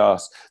promote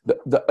us.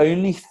 The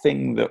only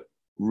thing that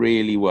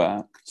really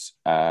worked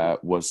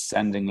was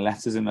sending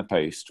letters in the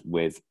post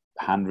with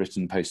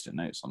handwritten post-it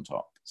notes on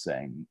top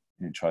saying,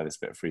 try this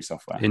bit of free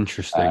software.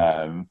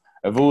 Interesting.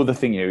 Of all the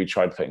things, we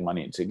tried putting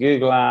money into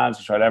Google ads,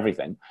 we tried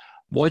everything.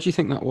 Why do you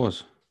think that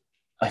was?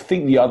 I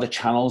think the other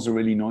channels are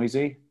really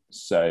noisy.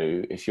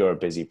 So if you're a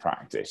busy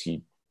practice,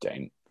 you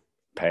don't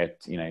pay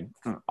it.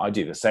 I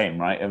do the same,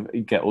 right?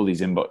 You get all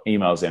these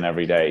emails in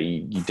every day.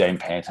 You don't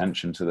pay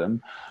attention to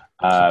them.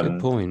 That's a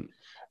good point.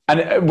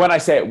 And when I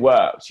say it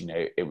worked,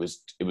 it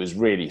was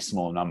really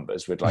small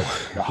numbers with like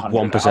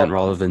 1%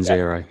 rather than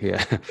 0.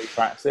 Yeah.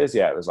 Practices.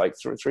 Yeah. It was like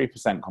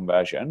 3%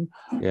 conversion.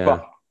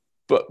 Yeah.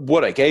 But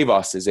what it gave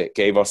us is it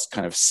gave us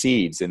kind of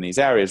seeds in these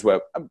areas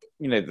where,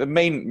 the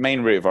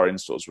main route of our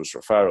installs was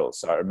referrals.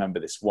 So I remember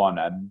this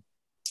one,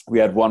 we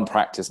had one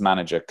practice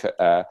manager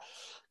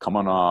come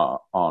on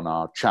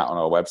our chat on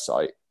our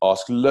website,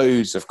 ask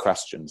loads of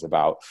questions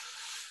about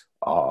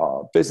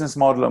our business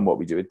model and what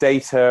we do with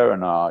data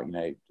and our,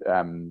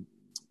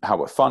 how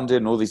we're funded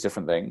and all these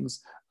different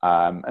things.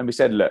 And we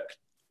said, look,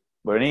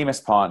 we're an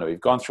EMIS partner. We've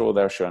gone through all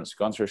their assurance.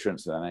 We've gone through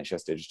assurance with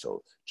NHS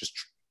Digital. Just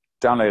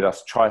download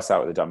us, try us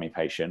out with a dummy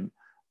patient.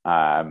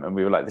 And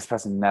we were like, this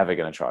person's never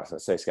going to try us.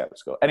 That's so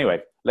skeptical.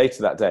 Anyway,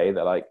 later that day,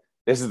 they're like,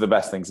 this is the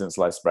best thing since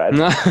sliced bread.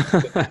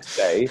 The next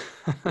day,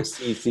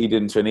 CC'd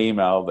into an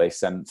email they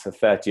sent to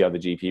 30 other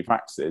GP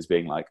practices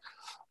being like,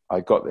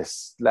 I got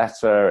this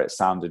letter. It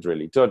sounded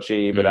really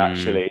dodgy, but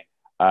actually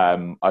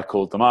I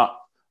called them up,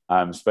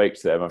 spoke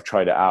to them. I've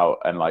tried it out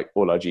and like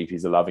all our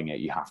GPs are loving it.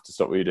 You have to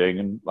stop what you're doing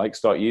and like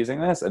start using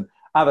this. And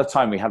at the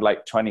time we had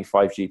like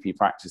 25 GP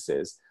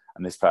practices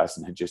and this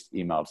person had just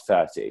emailed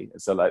 30.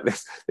 And so like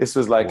this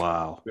was like,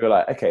 wow. We were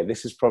like, okay,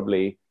 this is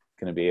probably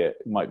going to be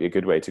might be a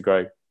good way to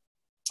grow.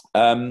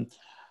 And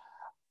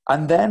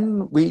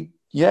then we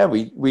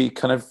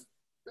kind of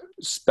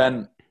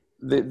spent,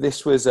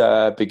 this was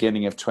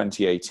beginning of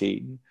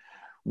 2018.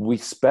 We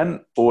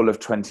spent all of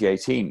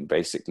 2018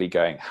 basically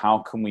going, how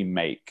can we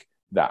make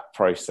that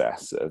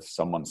process of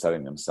someone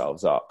setting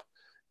themselves up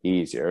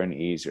easier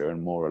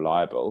and more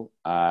reliable,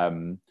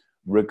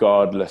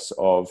 regardless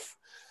of,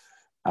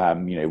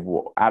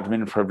 what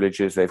admin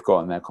privileges they've got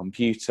on their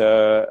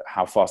computer,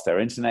 how fast their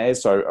internet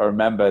is. So I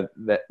remember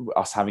that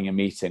us having a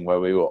meeting where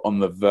we were on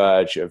the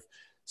verge of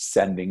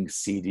sending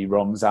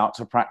CD-ROMs out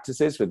to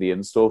practices with the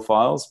install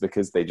files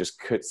because they just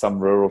some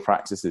rural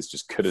practices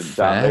just couldn't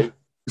download.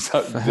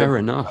 So Fair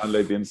enough.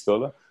 Download the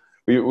installer.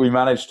 We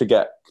managed to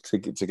get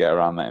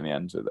around that in the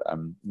end.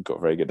 Got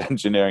a very good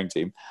engineering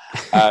team,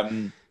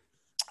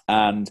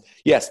 and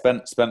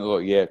spent a lot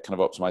of year kind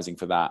of optimizing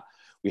for that.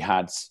 We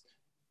had,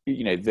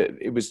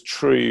 it was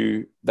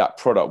true that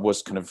product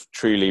was kind of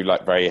truly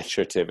like very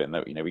iterative in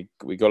that we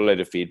got a load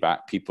of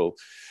feedback. People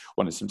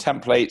wanted some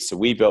templates, so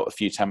we built a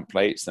few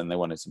templates, and they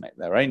wanted to make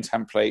their own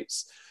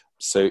templates.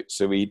 So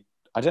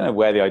I don't know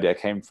where the idea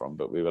came from,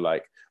 but we were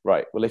like,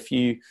 right, well, if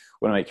you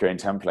want to make your own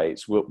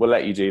templates, we'll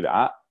let you do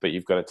that, but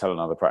you've got to tell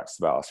another practice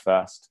about us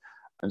first.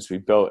 And so we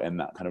built in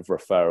that kind of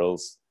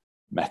referrals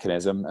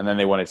mechanism, and then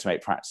they wanted to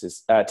make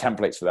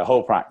templates for their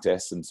whole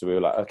practice. And so we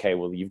were like, okay,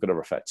 well, you've got to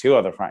refer 2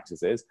 other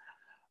practices.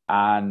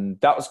 And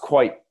that was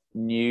quite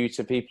new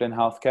to people in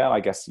healthcare.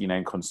 I guess,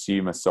 in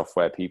consumer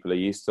software, people are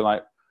used to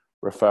like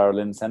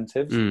referral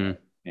incentives.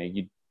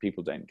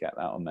 People don't get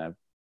that on their,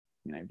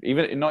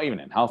 even not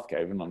even in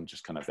healthcare, even on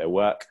just kind of their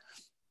work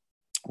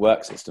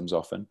systems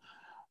often.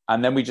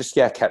 And then we just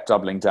kept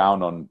doubling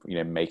down on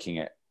making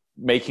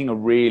a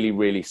really,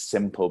 really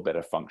simple bit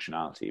of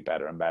functionality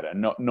better and better,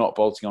 not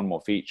bolting on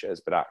more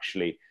features, but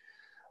actually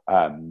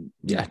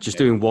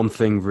doing one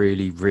thing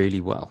really,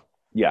 really well.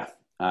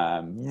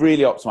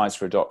 Really optimized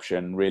for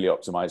adoption, really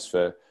optimized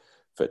for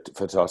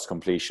task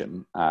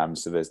completion.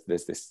 So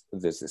there's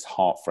this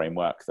heart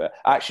framework that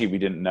actually we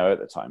didn't know at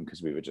the time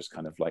because we were just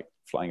kind of like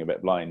flying a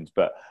bit blind,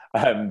 but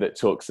that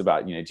talks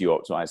about, do you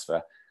optimize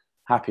for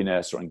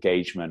happiness or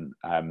engagement,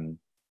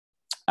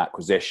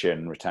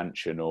 acquisition,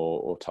 retention,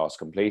 or task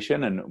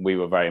completion? And we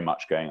were very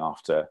much going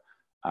after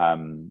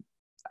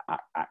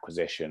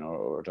acquisition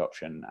or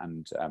adoption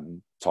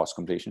and task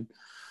completion.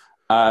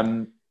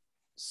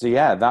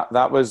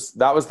 That was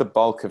the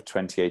bulk of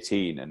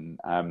 2018,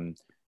 and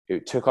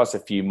it took us a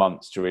few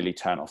months to really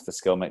turn off the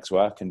skill mix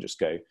work and just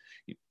go,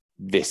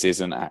 this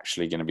isn't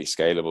actually going to be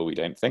scalable, we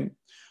don't think.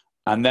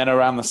 And then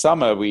around the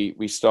summer,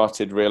 we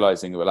started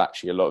realizing, well,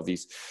 actually a lot of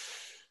these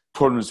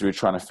problems we were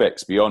trying to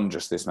fix beyond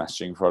just this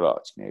messaging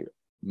product,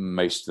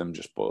 most of them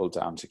just boiled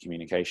down to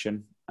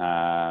communication.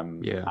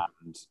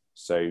 And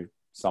so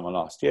summer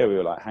last year, we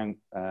were like, hang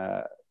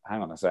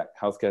on a sec,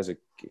 healthcare is a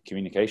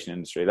communication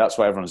industry. That's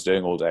what everyone's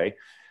doing all day.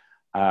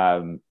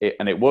 And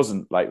it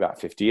wasn't like that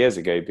 50 years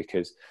ago,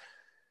 because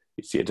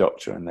you'd see a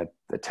doctor and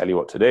they'd tell you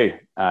what to do.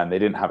 And they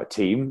didn't have a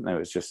team. It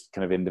was just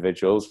kind of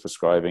individuals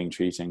prescribing,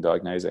 treating,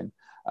 diagnosing.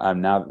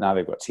 Now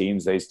they've got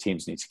teams. Those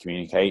teams need to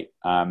communicate.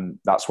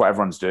 That's what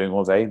everyone's doing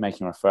all day,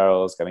 making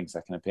referrals, getting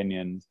second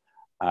opinions,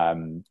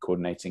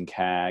 coordinating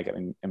care,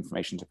 getting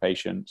information to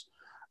patients.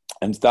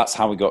 And that's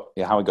how we got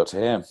to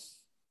here.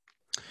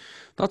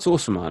 That's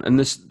awesome, man. And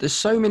there's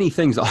so many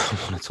things that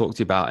I want to talk to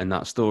you about in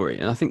that story.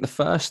 And I think the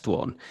first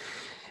one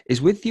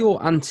is with your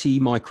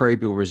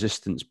antimicrobial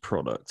resistance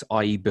product,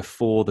 i.e.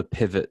 before the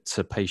pivot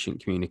to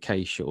patient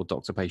communication or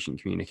doctor-patient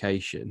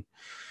communication,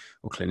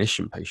 or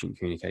clinician-patient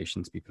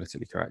communication to be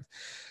politically correct,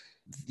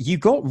 you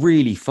got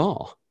really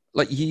far.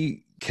 Like, you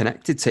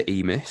connected to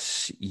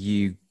EMIS,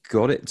 you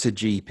got it to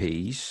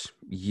GPs,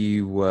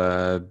 you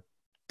were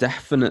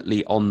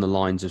definitely on the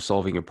lines of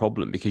solving a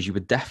problem, because you were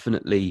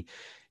definitely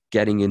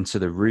getting into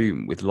the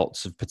room with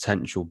lots of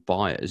potential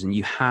buyers, and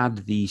you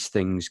had these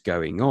things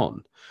going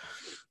on.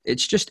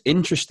 It's just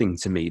interesting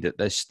to me that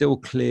there's still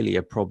clearly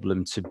a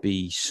problem to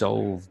be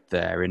solved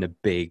there in a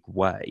big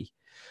way,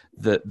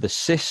 that the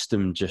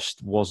system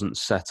just wasn't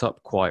set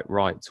up quite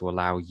right to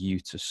allow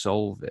you to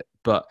solve it.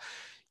 But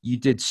you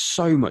did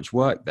so much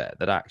work there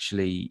that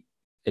actually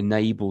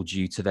enabled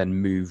you to then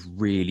move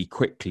really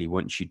quickly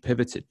once you'd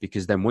pivoted,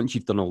 because then once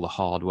you've done all the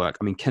hard work,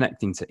 I mean,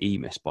 connecting to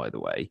EMIS, by the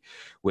way,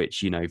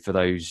 which, you know, for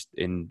those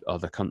in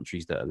other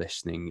countries that are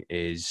listening,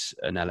 is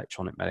an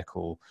electronic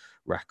medical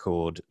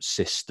record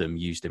system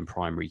used in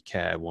primary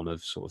care, one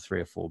of sort of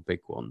 3 or 4 big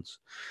ones.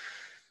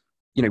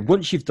 You know,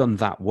 once you've done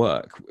that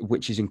work,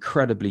 which is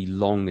incredibly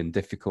long and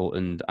difficult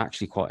and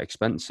actually quite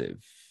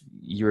expensive,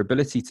 your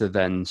ability to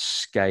then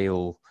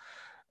scale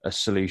a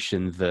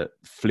solution that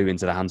flew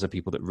into the hands of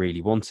people that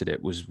really wanted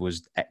it was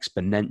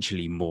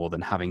exponentially more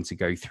than having to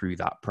go through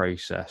that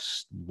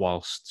process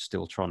whilst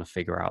still trying to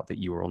figure out that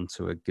you were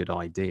onto a good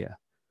idea.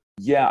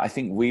 Yeah, I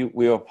think we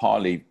were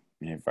partly,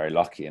 you know, very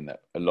lucky in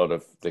that a lot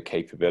of the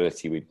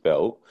capability we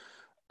built,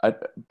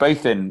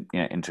 both in,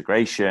 you know,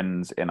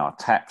 integrations in our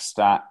tech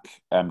stack,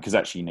 because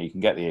actually, you know, you can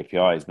get the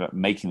APIs, but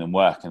making them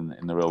work in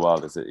the real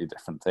world is a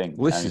different thing.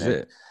 Well, this is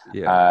it.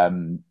 Yeah.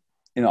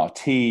 In our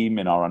team,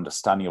 in our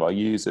understanding of our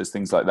users,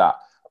 things like that,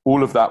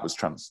 all of that was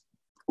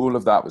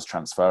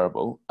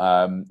transferable.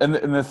 And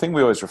the thing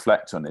we always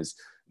reflect on is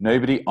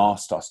nobody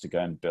asked us to go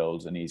and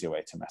build an easier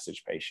way to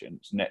message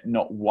patients.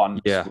 Not once,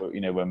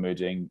 you know, when we're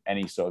doing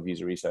any sort of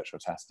user research or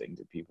testing,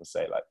 did people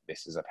say, like,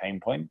 this is a pain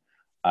point.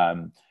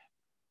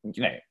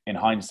 You know, in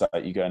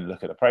hindsight, you go and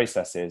look at the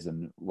processes,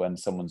 and when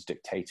someone's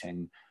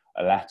dictating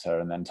a letter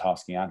and then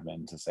tasking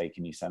admin to say,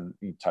 can you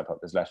type up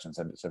this letter and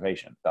send it to a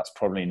patient, that's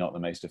probably not the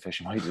most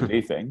efficient way to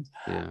do things.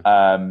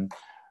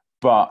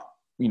 But,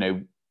 you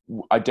know,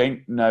 I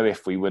don't know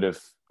if we would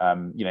have,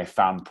 you know,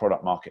 found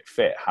product market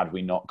fit had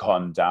we not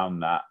gone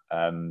down that,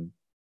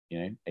 you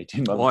know,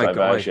 18-month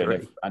diversion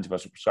of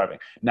antibiotic prescribing.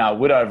 Now,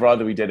 would I have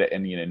rather we did it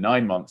in, you know,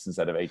 9 months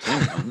instead of 18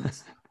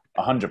 months?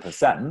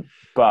 100%.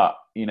 But,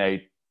 you know,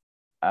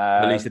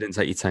 at least it didn't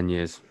take you 10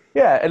 years.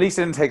 Yeah, at least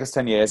it didn't take us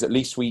 10 years. At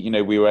least we, you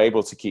know, we were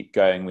able to keep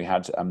going. We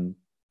had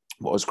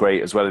what was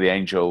great as well as the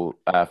angel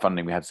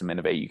funding. We had some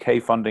Innovate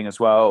UK funding as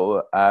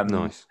well.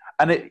 Nice.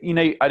 And it, you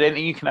know, I don't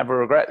think you can ever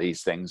regret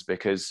these things,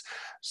 because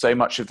so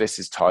much of this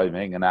is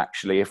timing. And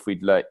actually, if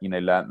we'd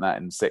learned that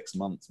in 6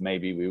 months,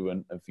 maybe we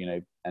wouldn't have, you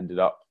know, ended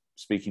up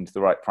speaking to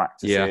the right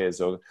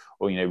practices, or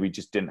you know, we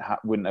just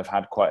wouldn't have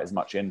had quite as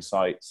much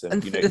insights.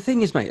 And you know, the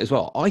thing is, mate, as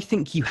well, I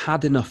think you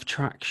had enough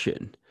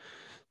traction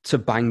to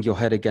bang your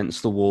head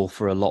against the wall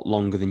for a lot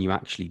longer than you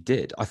actually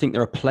did. I think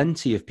there are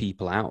plenty of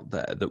people out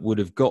there that would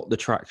have got the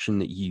traction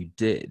that you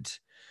did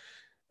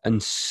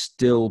and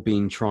still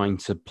been trying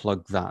to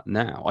plug that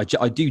now.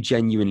 I do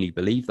genuinely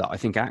believe that. I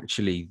think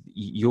actually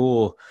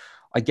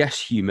I guess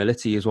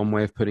humility is one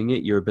way of putting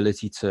it. Your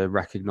ability to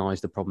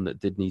recognize the problem that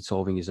did need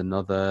solving is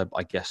another.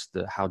 I guess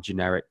how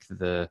generic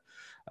the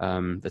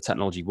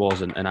technology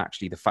was, and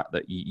actually the fact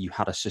that you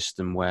had a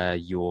system where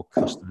your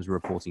customers were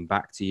reporting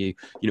back to you,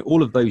 you know,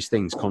 all of those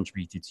things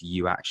contributed to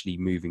you actually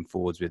moving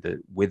forwards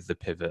with the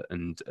pivot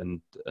and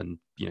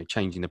you know,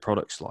 changing the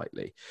product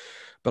slightly.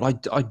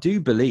 But I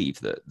do believe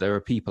that there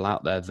are people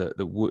out there that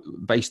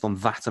based on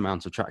that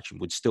amount of traction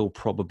would still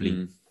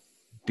probably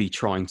be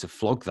trying to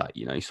flog that,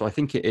 you know. So I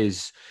think it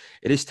is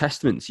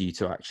testament to you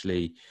to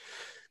actually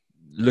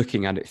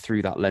looking at it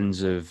through that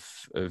lens of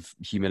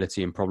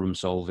humility and problem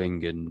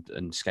solving and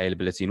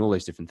scalability and all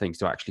those different things,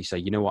 to actually say,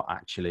 you know what,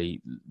 actually,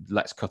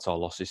 let's cut our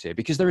losses here.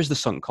 Because there is the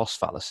sunk cost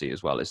fallacy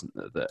as well, isn't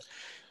there? That,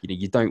 you know,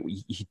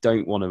 you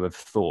don't want to have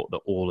thought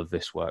that all of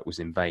this work was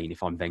in vain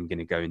if I'm then going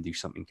to go and do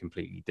something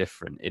completely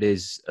different. It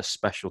is a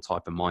special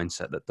type of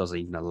mindset that doesn't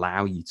even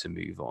allow you to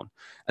move on.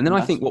 And then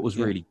I think what was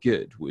really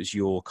good was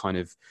your kind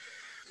of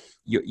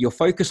your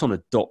focus on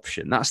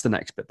adoption. That's the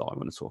next bit that I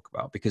want to talk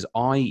about, because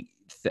I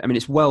mean,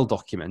 it's well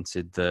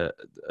documented that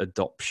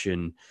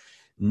adoption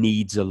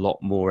needs a lot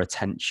more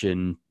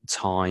attention,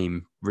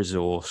 time,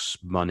 resource,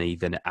 money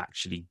than it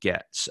actually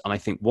gets. And I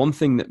think one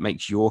thing that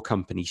makes your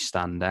company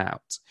stand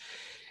out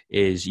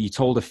is you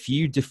told a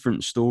few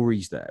different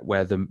stories there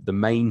where the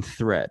main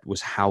thread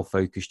was how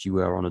focused you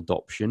were on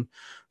adoption,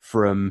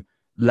 from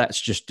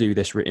let's just do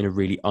this in a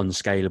really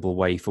unscalable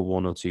way for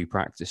 1 or 2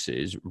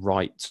 practices,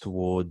 right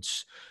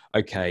towards,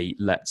 okay,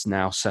 let's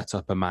now set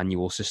up a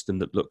manual system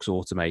that looks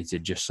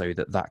automated just so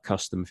that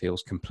customer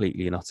feels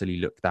completely and utterly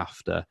looked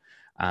after,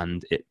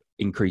 and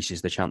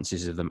increases the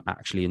chances of them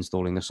actually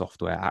installing the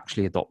software,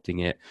 actually adopting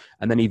it.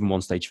 And then even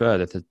one stage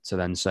further to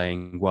then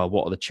saying, well,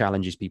 what are the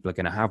challenges people are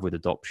going to have with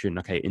adoption?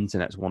 Okay,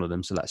 internet's one of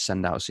them, so let's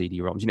send out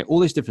CD-ROMs. All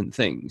these different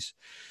things.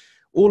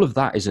 All of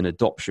that is an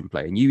adoption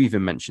play. And you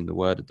even mentioned the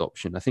word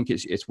adoption. I think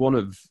it's one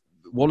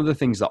of the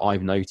things that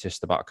I've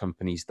noticed about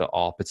companies that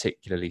are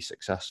particularly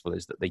successful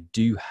is that they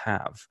do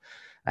have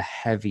a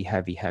heavy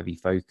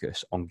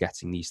focus on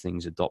getting these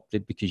things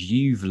adopted, because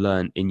you've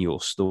learned in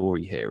your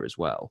story here as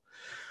well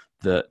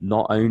that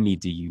not only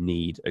do you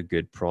need a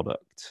good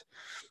product,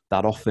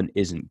 that often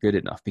isn't good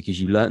enough, because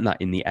you learned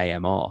that in the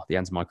AMR, the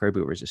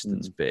antimicrobial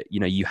resistance bit.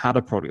 You had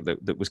a product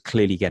that was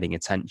clearly getting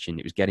attention.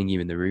 It was getting you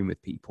in the room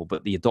with people,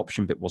 but the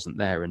adoption bit wasn't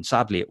there. And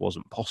sadly, it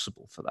wasn't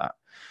possible for that.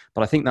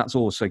 But I think that's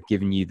also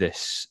given you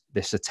this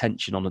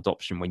attention on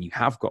adoption when you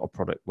have got a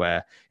product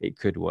where it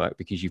could work,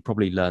 because you've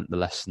probably learned the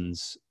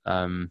lessons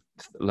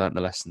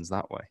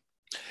that way.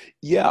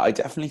 Yeah, I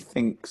definitely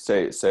think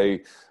so.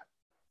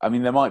 I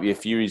mean, there might be a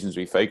few reasons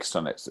we focused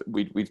on it.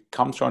 We'd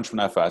come to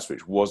Entrepreneur First,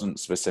 which wasn't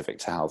specific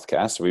to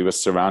healthcare. So we were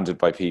surrounded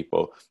by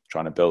people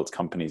trying to build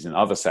companies in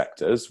other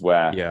sectors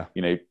where,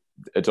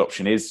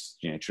 adoption is,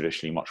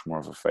 traditionally much more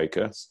of a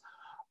focus.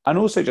 And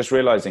also just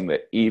realizing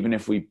that even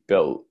if we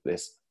built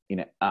this,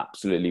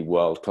 absolutely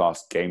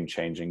world-class,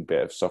 game-changing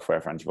bit of software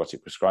for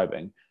antibiotic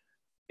prescribing,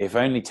 if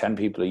only 10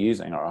 people are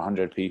using it or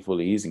 100 people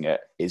are using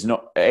it, it's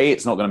not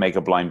going to make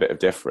a blind bit of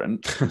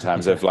difference in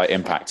terms of like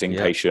impacting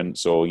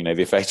patients or,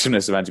 the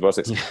effectiveness of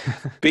antibiotics.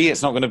 B,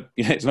 it's not going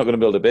to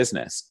build a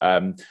business.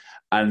 And,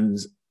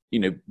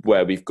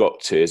 where we've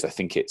got to is, I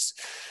think it's,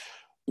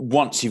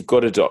 once you've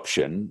got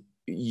adoption,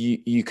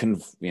 you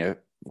can,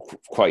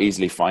 quite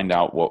easily find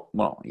out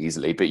not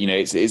easily, but,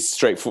 it's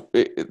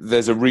straightforward.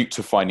 There's a route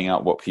to finding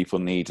out what people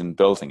need and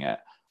building it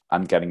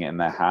and getting it in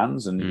their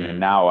hands. And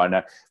now I know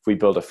if we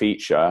build a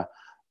feature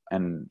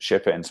and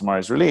ship it in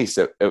tomorrow's release,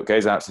 it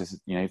goes out to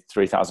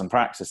 3,000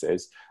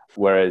 practices.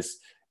 Whereas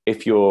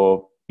if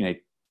you're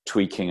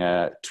tweaking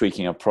a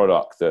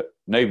product that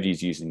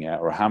nobody's using yet,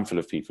 or a handful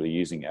of people are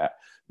using it,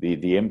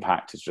 the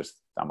impact is just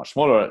that much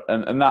smaller.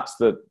 And that's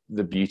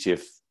the beauty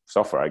of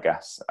software, I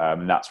guess.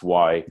 And that's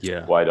why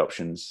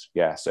adoption's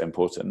so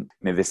important.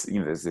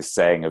 There's this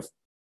saying of,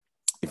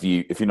 if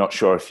you're not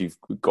sure if you've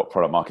got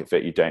product market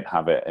fit, you don't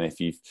have it. And if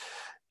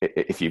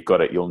you've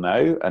got it, you'll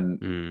know.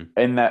 And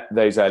in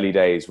those early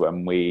days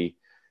when we,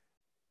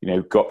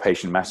 got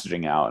patient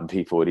messaging out and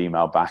people would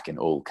email back in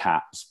all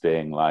caps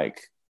being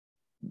like,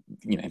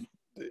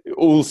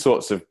 all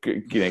sorts of,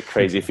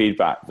 crazy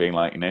feedback being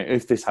like,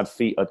 if this had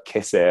feet, I'd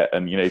kiss it.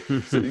 And,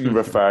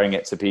 referring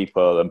it to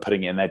people and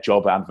putting it in their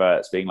job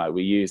adverts being like,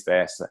 we use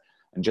this.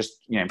 And just,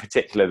 in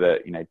particular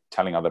that,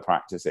 telling other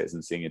practices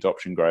and seeing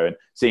adoption grow and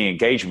seeing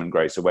engagement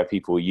grow. So where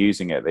people were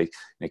using it,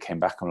 they came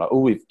back and like, oh,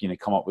 we've,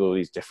 come up with all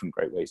these different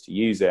great ways to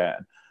use it.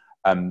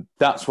 And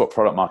that's what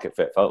product market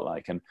fit felt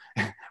like. And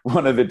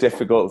one of the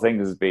difficult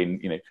things has been,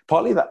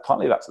 partly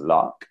that's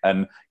luck.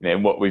 And,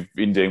 what we've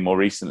been doing more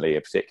recently,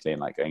 particularly in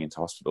like going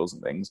into hospitals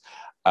and things,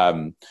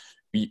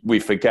 we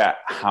forget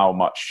how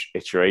much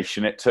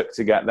iteration it took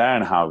to get there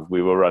and how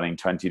we were running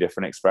 20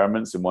 different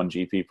experiments in one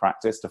GP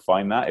practice to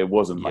find that. It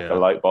wasn't like a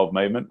light bulb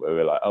moment where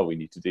we're like, oh, we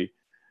need to do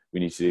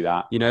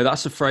that.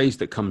 That's a phrase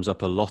that comes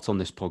up a lot on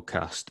this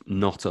podcast,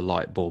 not a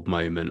light bulb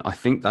moment. I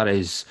think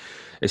it's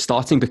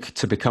starting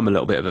to become a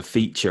little bit of a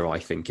feature, I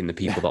think, in the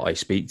people that I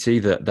speak to,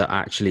 that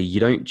actually you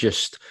don't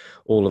just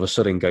all of a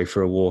sudden go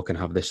for a walk and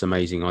have this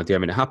amazing idea. I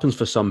mean, it happens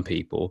for some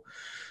people,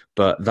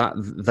 but that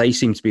they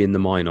seem to be in the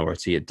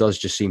minority. It does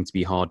just seem to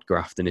be hard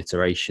graft and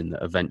iteration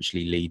that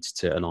eventually leads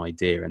to an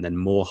idea, and then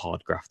more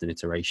hard graft and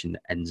iteration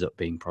that ends up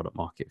being product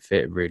market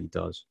fit. It really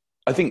does.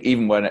 I think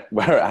even where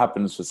it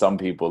happens for some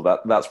people,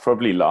 that's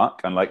probably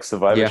luck and like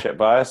survivorship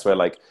bias, where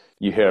like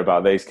you hear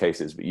about those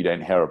cases, but you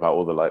don't hear about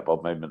all the light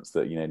bulb moments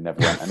that, never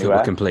went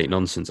anywhere. Complete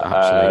nonsense.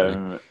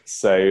 Absolutely.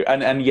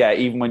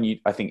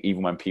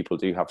 Even when people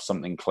do have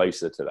something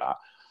closer to that,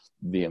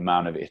 the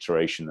amount of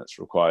iteration that's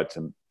required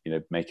to,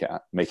 make it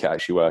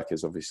actually work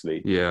is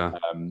obviously,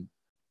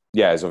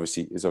 is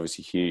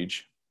obviously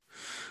huge.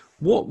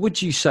 What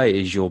would you say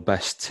is your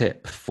best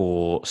tip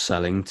for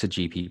selling to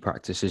GP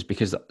practices?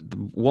 Because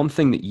one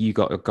thing that you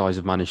guys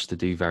have managed to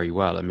do very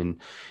well, I mean,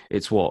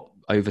 it's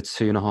over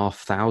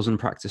 2,500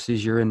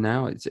 practices you're in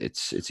now.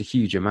 It's a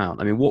huge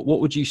amount. I mean, what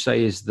would you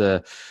say is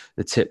the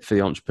tip for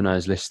the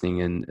entrepreneurs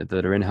listening and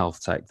that are in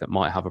health tech that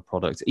might have a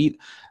product?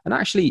 And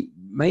actually,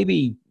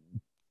 maybe,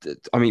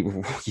 I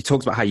mean, you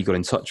talked about how you got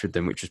in touch with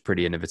them, which was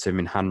pretty innovative,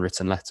 in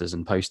handwritten letters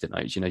and Post-it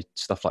notes,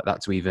 stuff like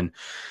that, to even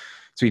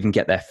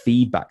get their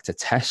feedback, to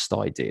test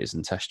ideas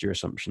and test your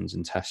assumptions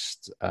and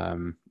test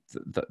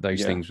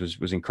those things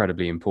was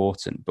incredibly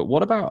important. But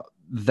what about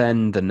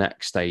then the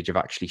next stage of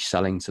actually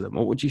selling to them?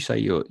 What would you say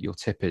your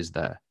tip is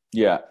there?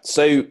 Yeah.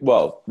 So,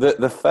 well,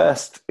 the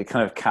first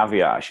kind of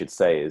caveat I should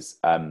say is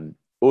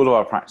all of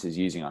our practices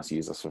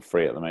use us for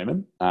free at the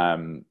moment.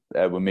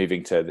 We're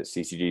moving to the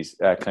CCG's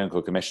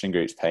clinical commissioning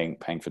groups,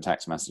 paying for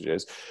text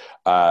messages,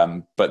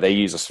 but they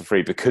use us for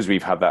free because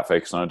we've had that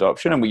focus on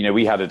adoption. And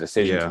we had a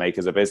decision to make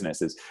as a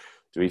business: is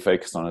do we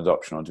focus on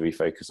adoption or do we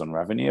focus on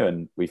revenue?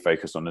 And we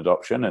focused on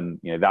adoption. And,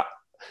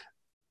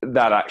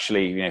 that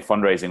actually,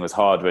 fundraising was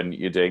hard when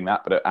you're doing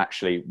that, but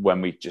actually when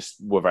we just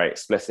were very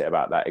explicit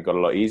about that, it got a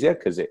lot easier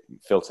because it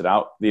filtered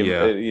out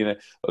a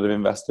lot of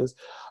investors.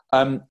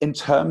 In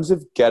terms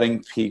of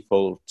getting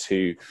people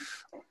to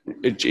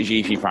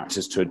GP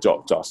practice to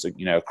adopt us,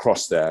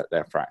 across their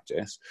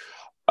practice,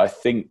 I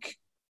think,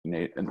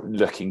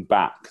 looking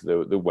back,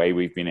 the way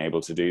we've been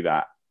able to do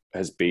that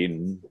has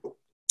been,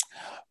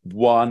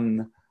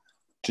 one,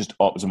 just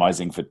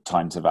optimizing for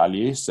time to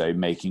value. So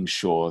making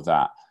sure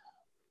that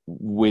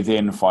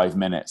within 5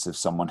 minutes of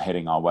someone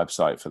hitting our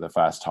website for the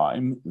first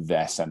time,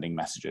 they're sending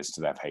messages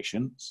to their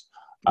patients.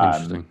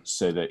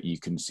 So that you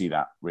can see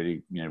that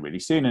really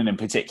soon. And in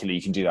particular,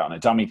 you can do that on a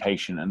dummy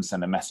patient and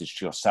send a message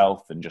to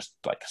yourself and just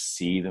like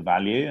see the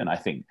value. And I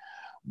think,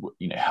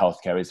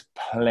 healthcare is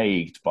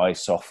plagued by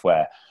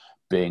software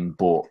being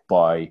bought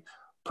by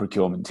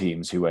procurement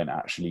teams who won't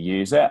actually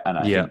use it. And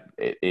I think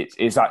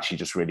it's actually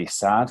just really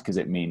sad, because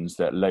it means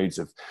that loads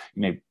of,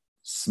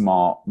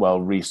 smart,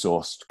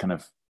 well-resourced kind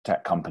of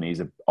tech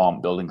companies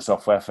aren't building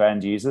software for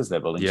end users.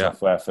 They're building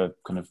software for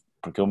kind of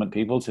procurement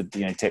people to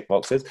tick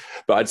boxes.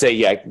 But I'd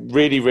say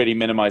really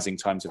minimizing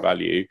time to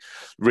value.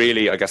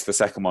 Really, I guess the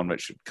second one,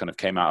 which kind of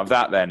came out of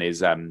that then,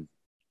 is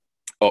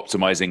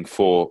optimizing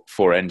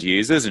for end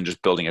users and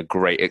just building a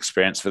great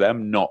experience for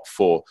them, not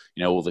for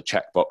all the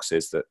check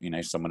boxes that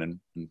someone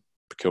in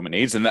procurement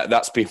needs. And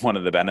that's been one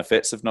of the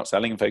benefits of not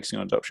selling and focusing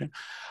on adoption.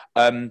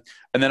 And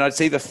then I'd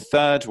say the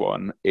third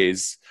one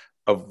is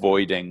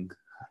avoiding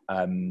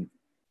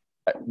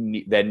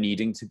there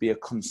needing to be a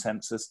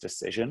consensus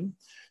decision.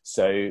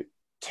 So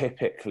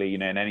typically,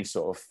 in any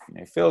sort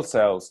of field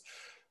sales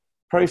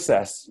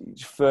process,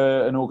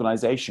 for an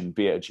organization,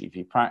 be it a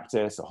GP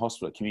practice, a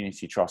hospital, a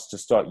community trust, to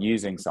start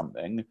using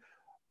something,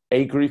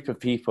 a group of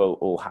people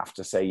all have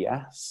to say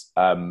yes,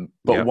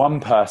 but one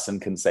person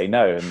can say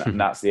no, and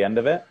that's the end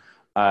of it.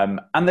 And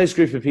those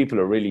group of people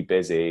are really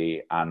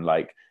busy, and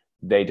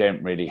they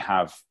don't really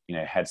have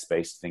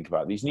headspace to think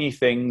about these new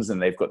things,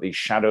 and they've got these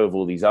shadow of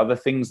all these other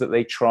things that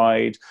they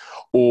tried,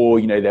 or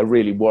they're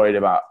really worried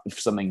about if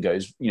something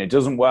goes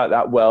doesn't work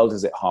that well,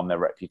 does it harm their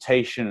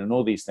reputation, and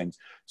all these things.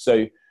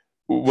 So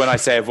when I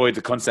say avoid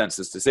the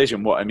consensus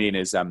decision, what I mean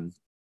is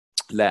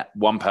let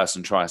one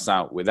person try us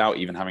out without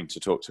even having to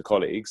talk to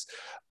colleagues,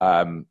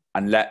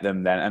 and let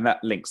them then, and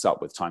that links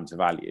up with time to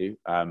value.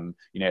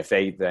 If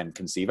they then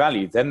can see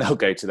value, then they'll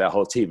go to their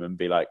whole team and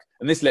be like,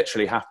 and this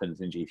literally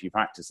happens in GP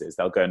practices,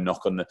 they'll go and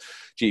knock on the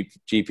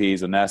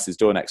GPs or nurses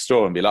door next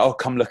door and be like, oh,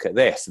 come look at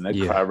this. And they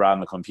cry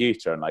around the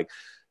computer, and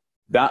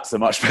that's a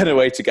much better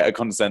way to get a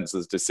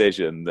consensus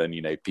decision than,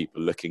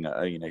 people looking at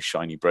a,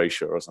 shiny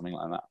brochure or something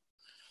like that.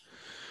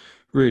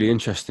 Really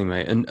interesting,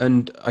 mate.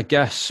 And I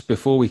guess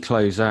before we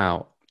close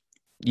out,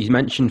 you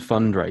mentioned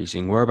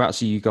fundraising.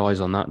 Whereabouts are you guys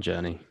on that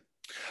journey?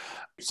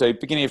 So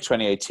beginning of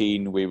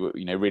 2018, we were,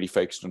 really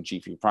focused on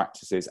GP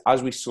practices.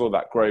 As we saw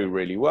that grow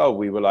really well,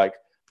 we were like,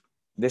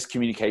 this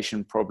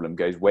communication problem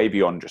goes way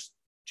beyond just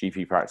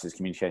GP practices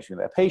communicating with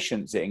their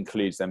patients. It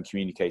includes them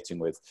communicating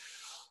with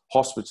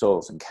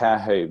hospitals and care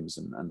homes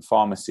and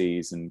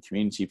pharmacies and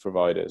community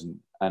providers.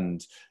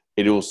 And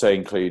it also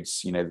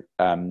includes,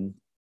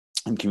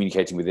 and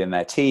communicating within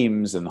their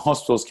teams, and the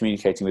hospitals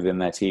communicating within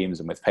their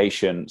teams and with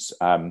patients.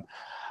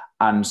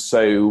 And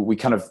so we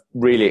kind of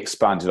really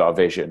expanded our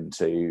vision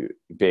to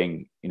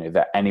being,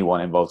 that anyone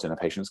involved in a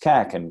patient's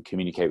care can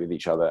communicate with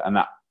each other. And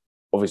that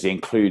obviously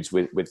includes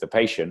with the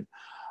patient.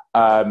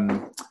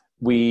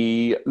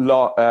 We,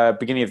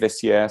 beginning of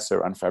this year, so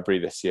around February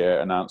this year,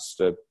 announced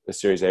a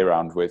Series A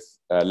round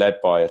led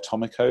by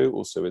Atomico,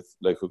 also with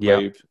Local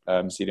Globe,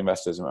 seed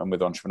investors, and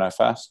with Entrepreneur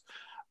First.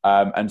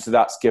 And so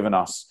that's given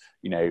us,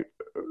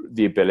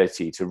 the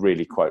ability to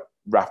really quite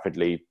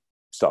rapidly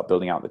start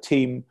building out the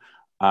team,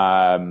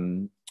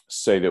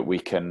 so that we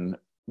can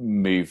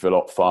move a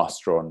lot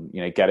faster on,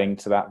 getting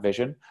to that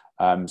vision.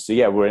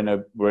 We're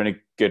in a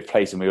good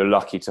place, and we were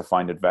lucky to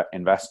find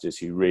investors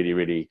who really,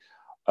 really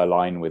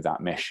align with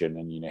that mission,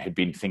 and, had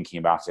been thinking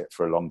about it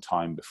for a long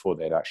time before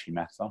they'd actually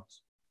met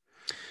us.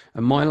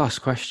 And my last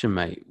question,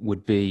 mate,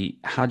 would be,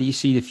 how do you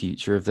see the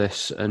future of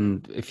this?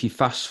 And if you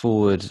fast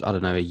forward, I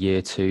don't know, a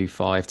year, 2,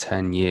 5,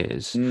 10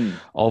 years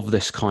of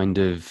this kind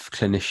of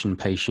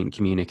clinician-patient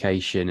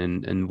communication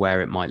and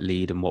where it might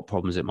lead and what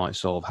problems it might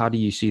solve, how do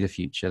you see the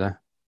future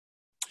there?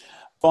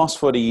 Fast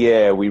forward a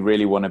year, we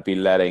really want to be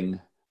letting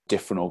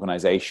different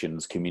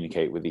organizations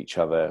communicate with each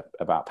other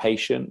about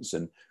patients,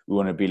 and we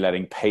want to be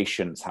letting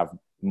patients have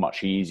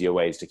much easier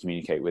ways to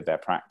communicate with their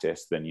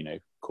practice than,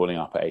 calling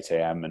up at 8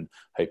 a.m. and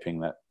hoping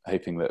that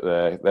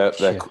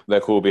their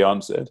call will be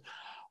answered,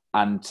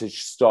 and to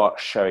start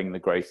showing the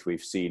growth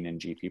we've seen in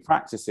GP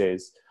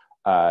practices,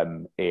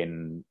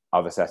 in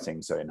other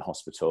settings, so in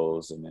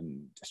hospitals and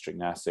in district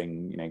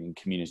nursing, in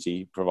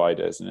community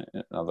providers and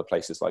other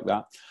places like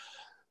that.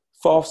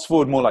 Fast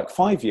forward more like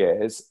 5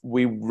 years,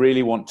 we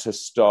really want to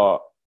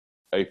start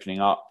opening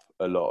up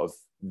a lot of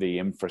the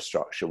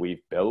infrastructure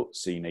we've built.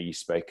 So, you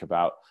spoke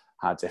about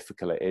how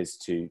difficult it is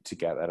to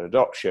get that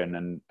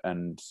adoption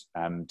and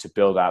to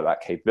build out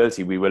that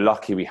capability. We were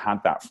lucky we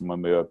had that from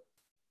when we were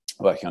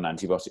working on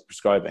antibiotic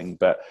prescribing,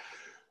 but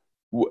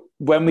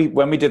when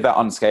we did that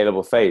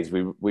unscalable phase,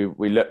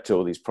 we looked at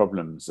all these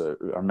problems. I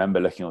remember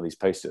looking at all these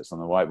posters on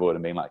the whiteboard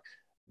and being like,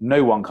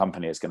 no one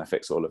company is going to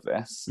fix all of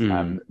this.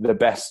 The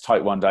best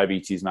type 1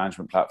 diabetes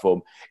management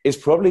platform is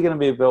probably going to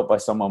be built by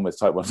someone with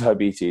type 1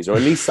 diabetes, or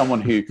at least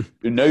someone who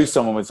knows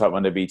someone with type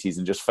 1 diabetes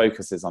and just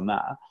focuses on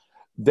that.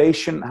 They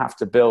shouldn't have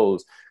to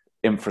build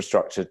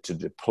infrastructure to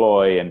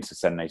deploy and to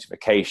send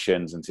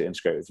notifications and to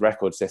integrate with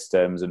record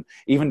systems. And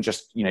even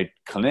just,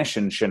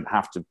 clinicians shouldn't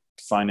have to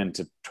sign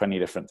into 20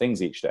 different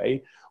things each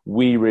day.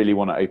 We really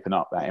want to open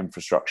up that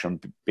infrastructure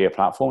and be a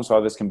platform so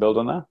others can build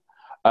on that.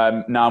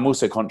 Now, I'm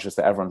also conscious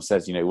that everyone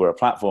says, we're a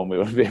platform, we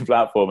want to be a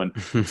platform.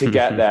 And to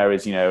get there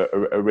is, a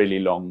really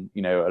long,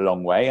 a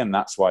long way. And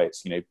that's why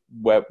it's,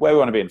 where we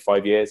want to be in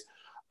 5 years.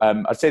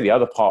 I'd say the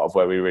other part of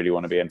where we really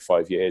want to be in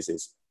 5 years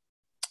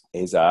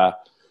is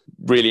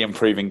really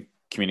improving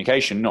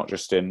communication, not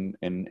just in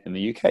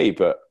the UK,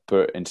 but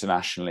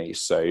internationally.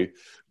 So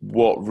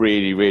what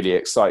really, really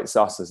excites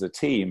us as a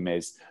team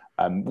is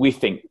we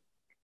think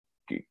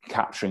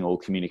capturing all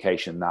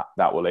communication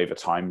that will over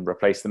time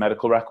replace the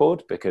medical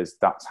record, because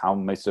that's how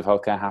most of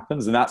healthcare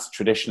happens, and that's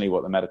traditionally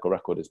what the medical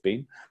record has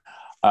been.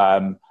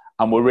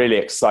 And we're really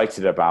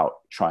excited about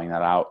trying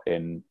that out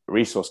in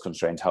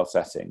resource-constrained health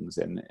settings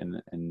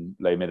in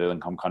low middle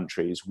income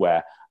countries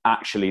where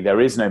actually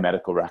there is no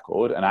medical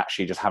record, and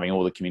actually just having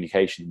all the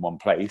communication in one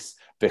place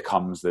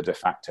becomes the de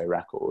facto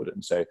record.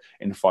 And so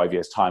in 5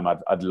 years' time,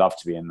 I'd love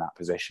to be in that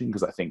position,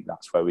 because I think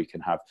that's where we can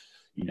have,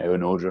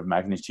 an order of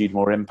magnitude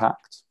more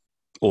impact.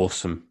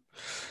 Awesome.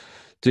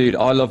 Dude,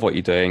 I love what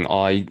you're doing.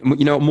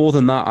 More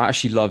than that, I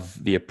actually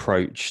love the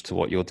approach to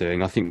what you're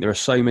doing. I think there are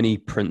so many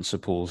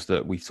principles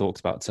that we've talked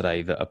about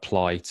today that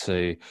apply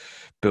to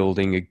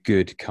building a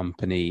good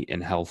company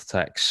in health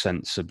tech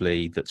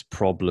sensibly, that's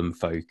problem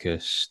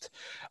focused.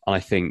 And I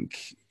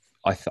think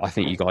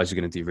you guys are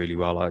going to do really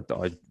well.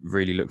 I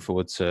really look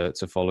forward to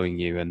following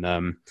you,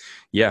 and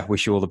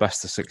wish you all the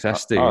best of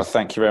success, dude. Oh,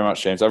 thank you very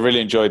much, James. I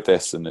really enjoyed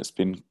this, and it's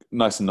been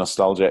nice and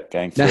nostalgic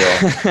going through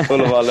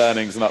all of our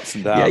learnings and ups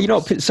and downs.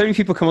 Yeah, so many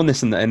people come on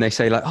this and they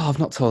say like, "Oh, I've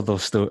not told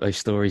those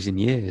stories in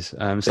years."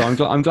 So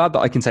I'm glad that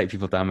I can take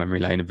people down memory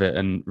lane a bit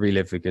and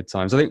relive the good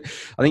times. I think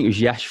it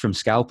was Yash from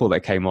Scalpel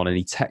that came on, and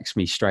he texted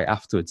me straight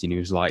afterwards, and he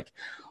was like,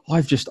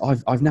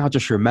 I've now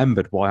just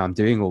remembered why I'm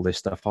doing all this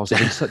stuff. I was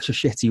having such a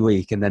shitty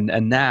week, and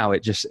now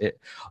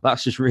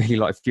that's just really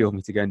like fueled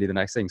me to go and do the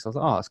next thing. So I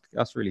was like,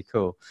 that's really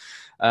cool.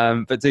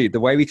 But dude, the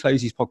way we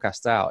close these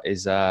podcasts out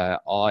is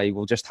I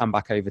will just hand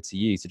back over to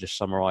you to just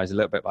summarize a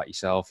little bit about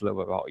yourself, a little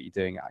bit about what you're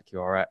doing at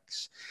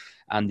AccuRx.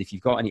 And if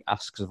you've got any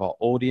asks of our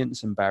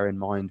audience, and bear in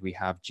mind, we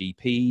have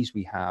GPs,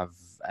 we have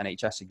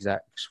NHS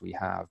execs, we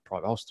have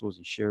private hospitals,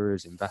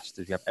 insurers,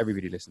 investors, we have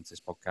everybody listening to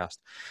this podcast.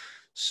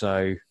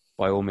 So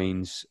by all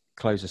means,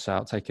 close us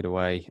out, take it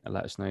away, and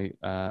let us know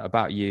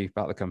about you,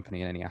 about the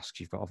company, and any asks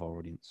you've got of our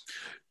audience.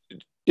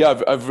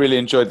 Yeah, I've really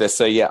enjoyed this.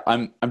 So yeah,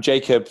 I'm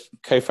Jacob,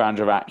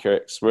 co-founder of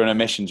AccuRx. We're on a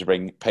mission to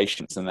bring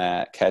patients and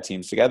their care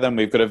teams together, and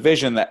we've got a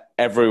vision that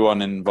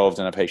everyone involved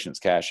in a patient's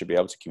care should be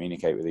able to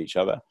communicate with each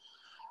other.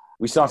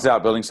 We started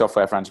out building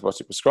software for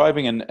antibiotic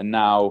prescribing, and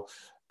now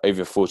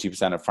over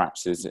 40% of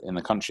practices in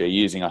the country are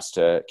using us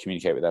to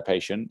communicate with their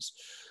patients.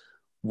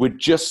 We're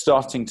just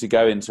starting to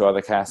go into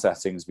other care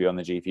settings beyond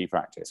the GP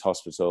practice,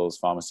 hospitals,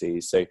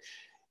 pharmacies. So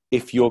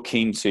if you're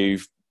keen to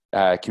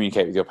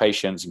communicate with your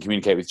patients and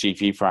communicate with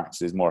GP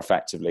practices more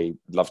effectively,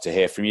 I'd love to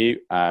hear from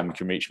you. You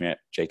can reach me at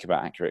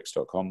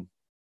jacob@accurx.com.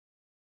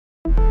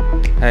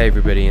 Hey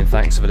everybody, and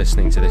thanks for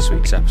listening to this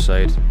week's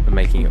episode and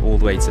making it all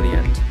the way to the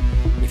end.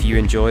 If you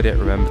enjoyed it,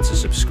 remember to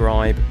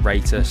subscribe,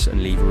 rate us,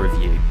 and leave a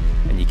review.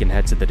 And you can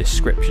head to the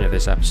description of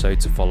this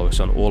episode to follow us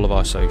on all of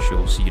our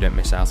socials so you don't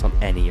miss out on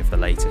any of the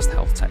latest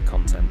health tech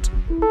content.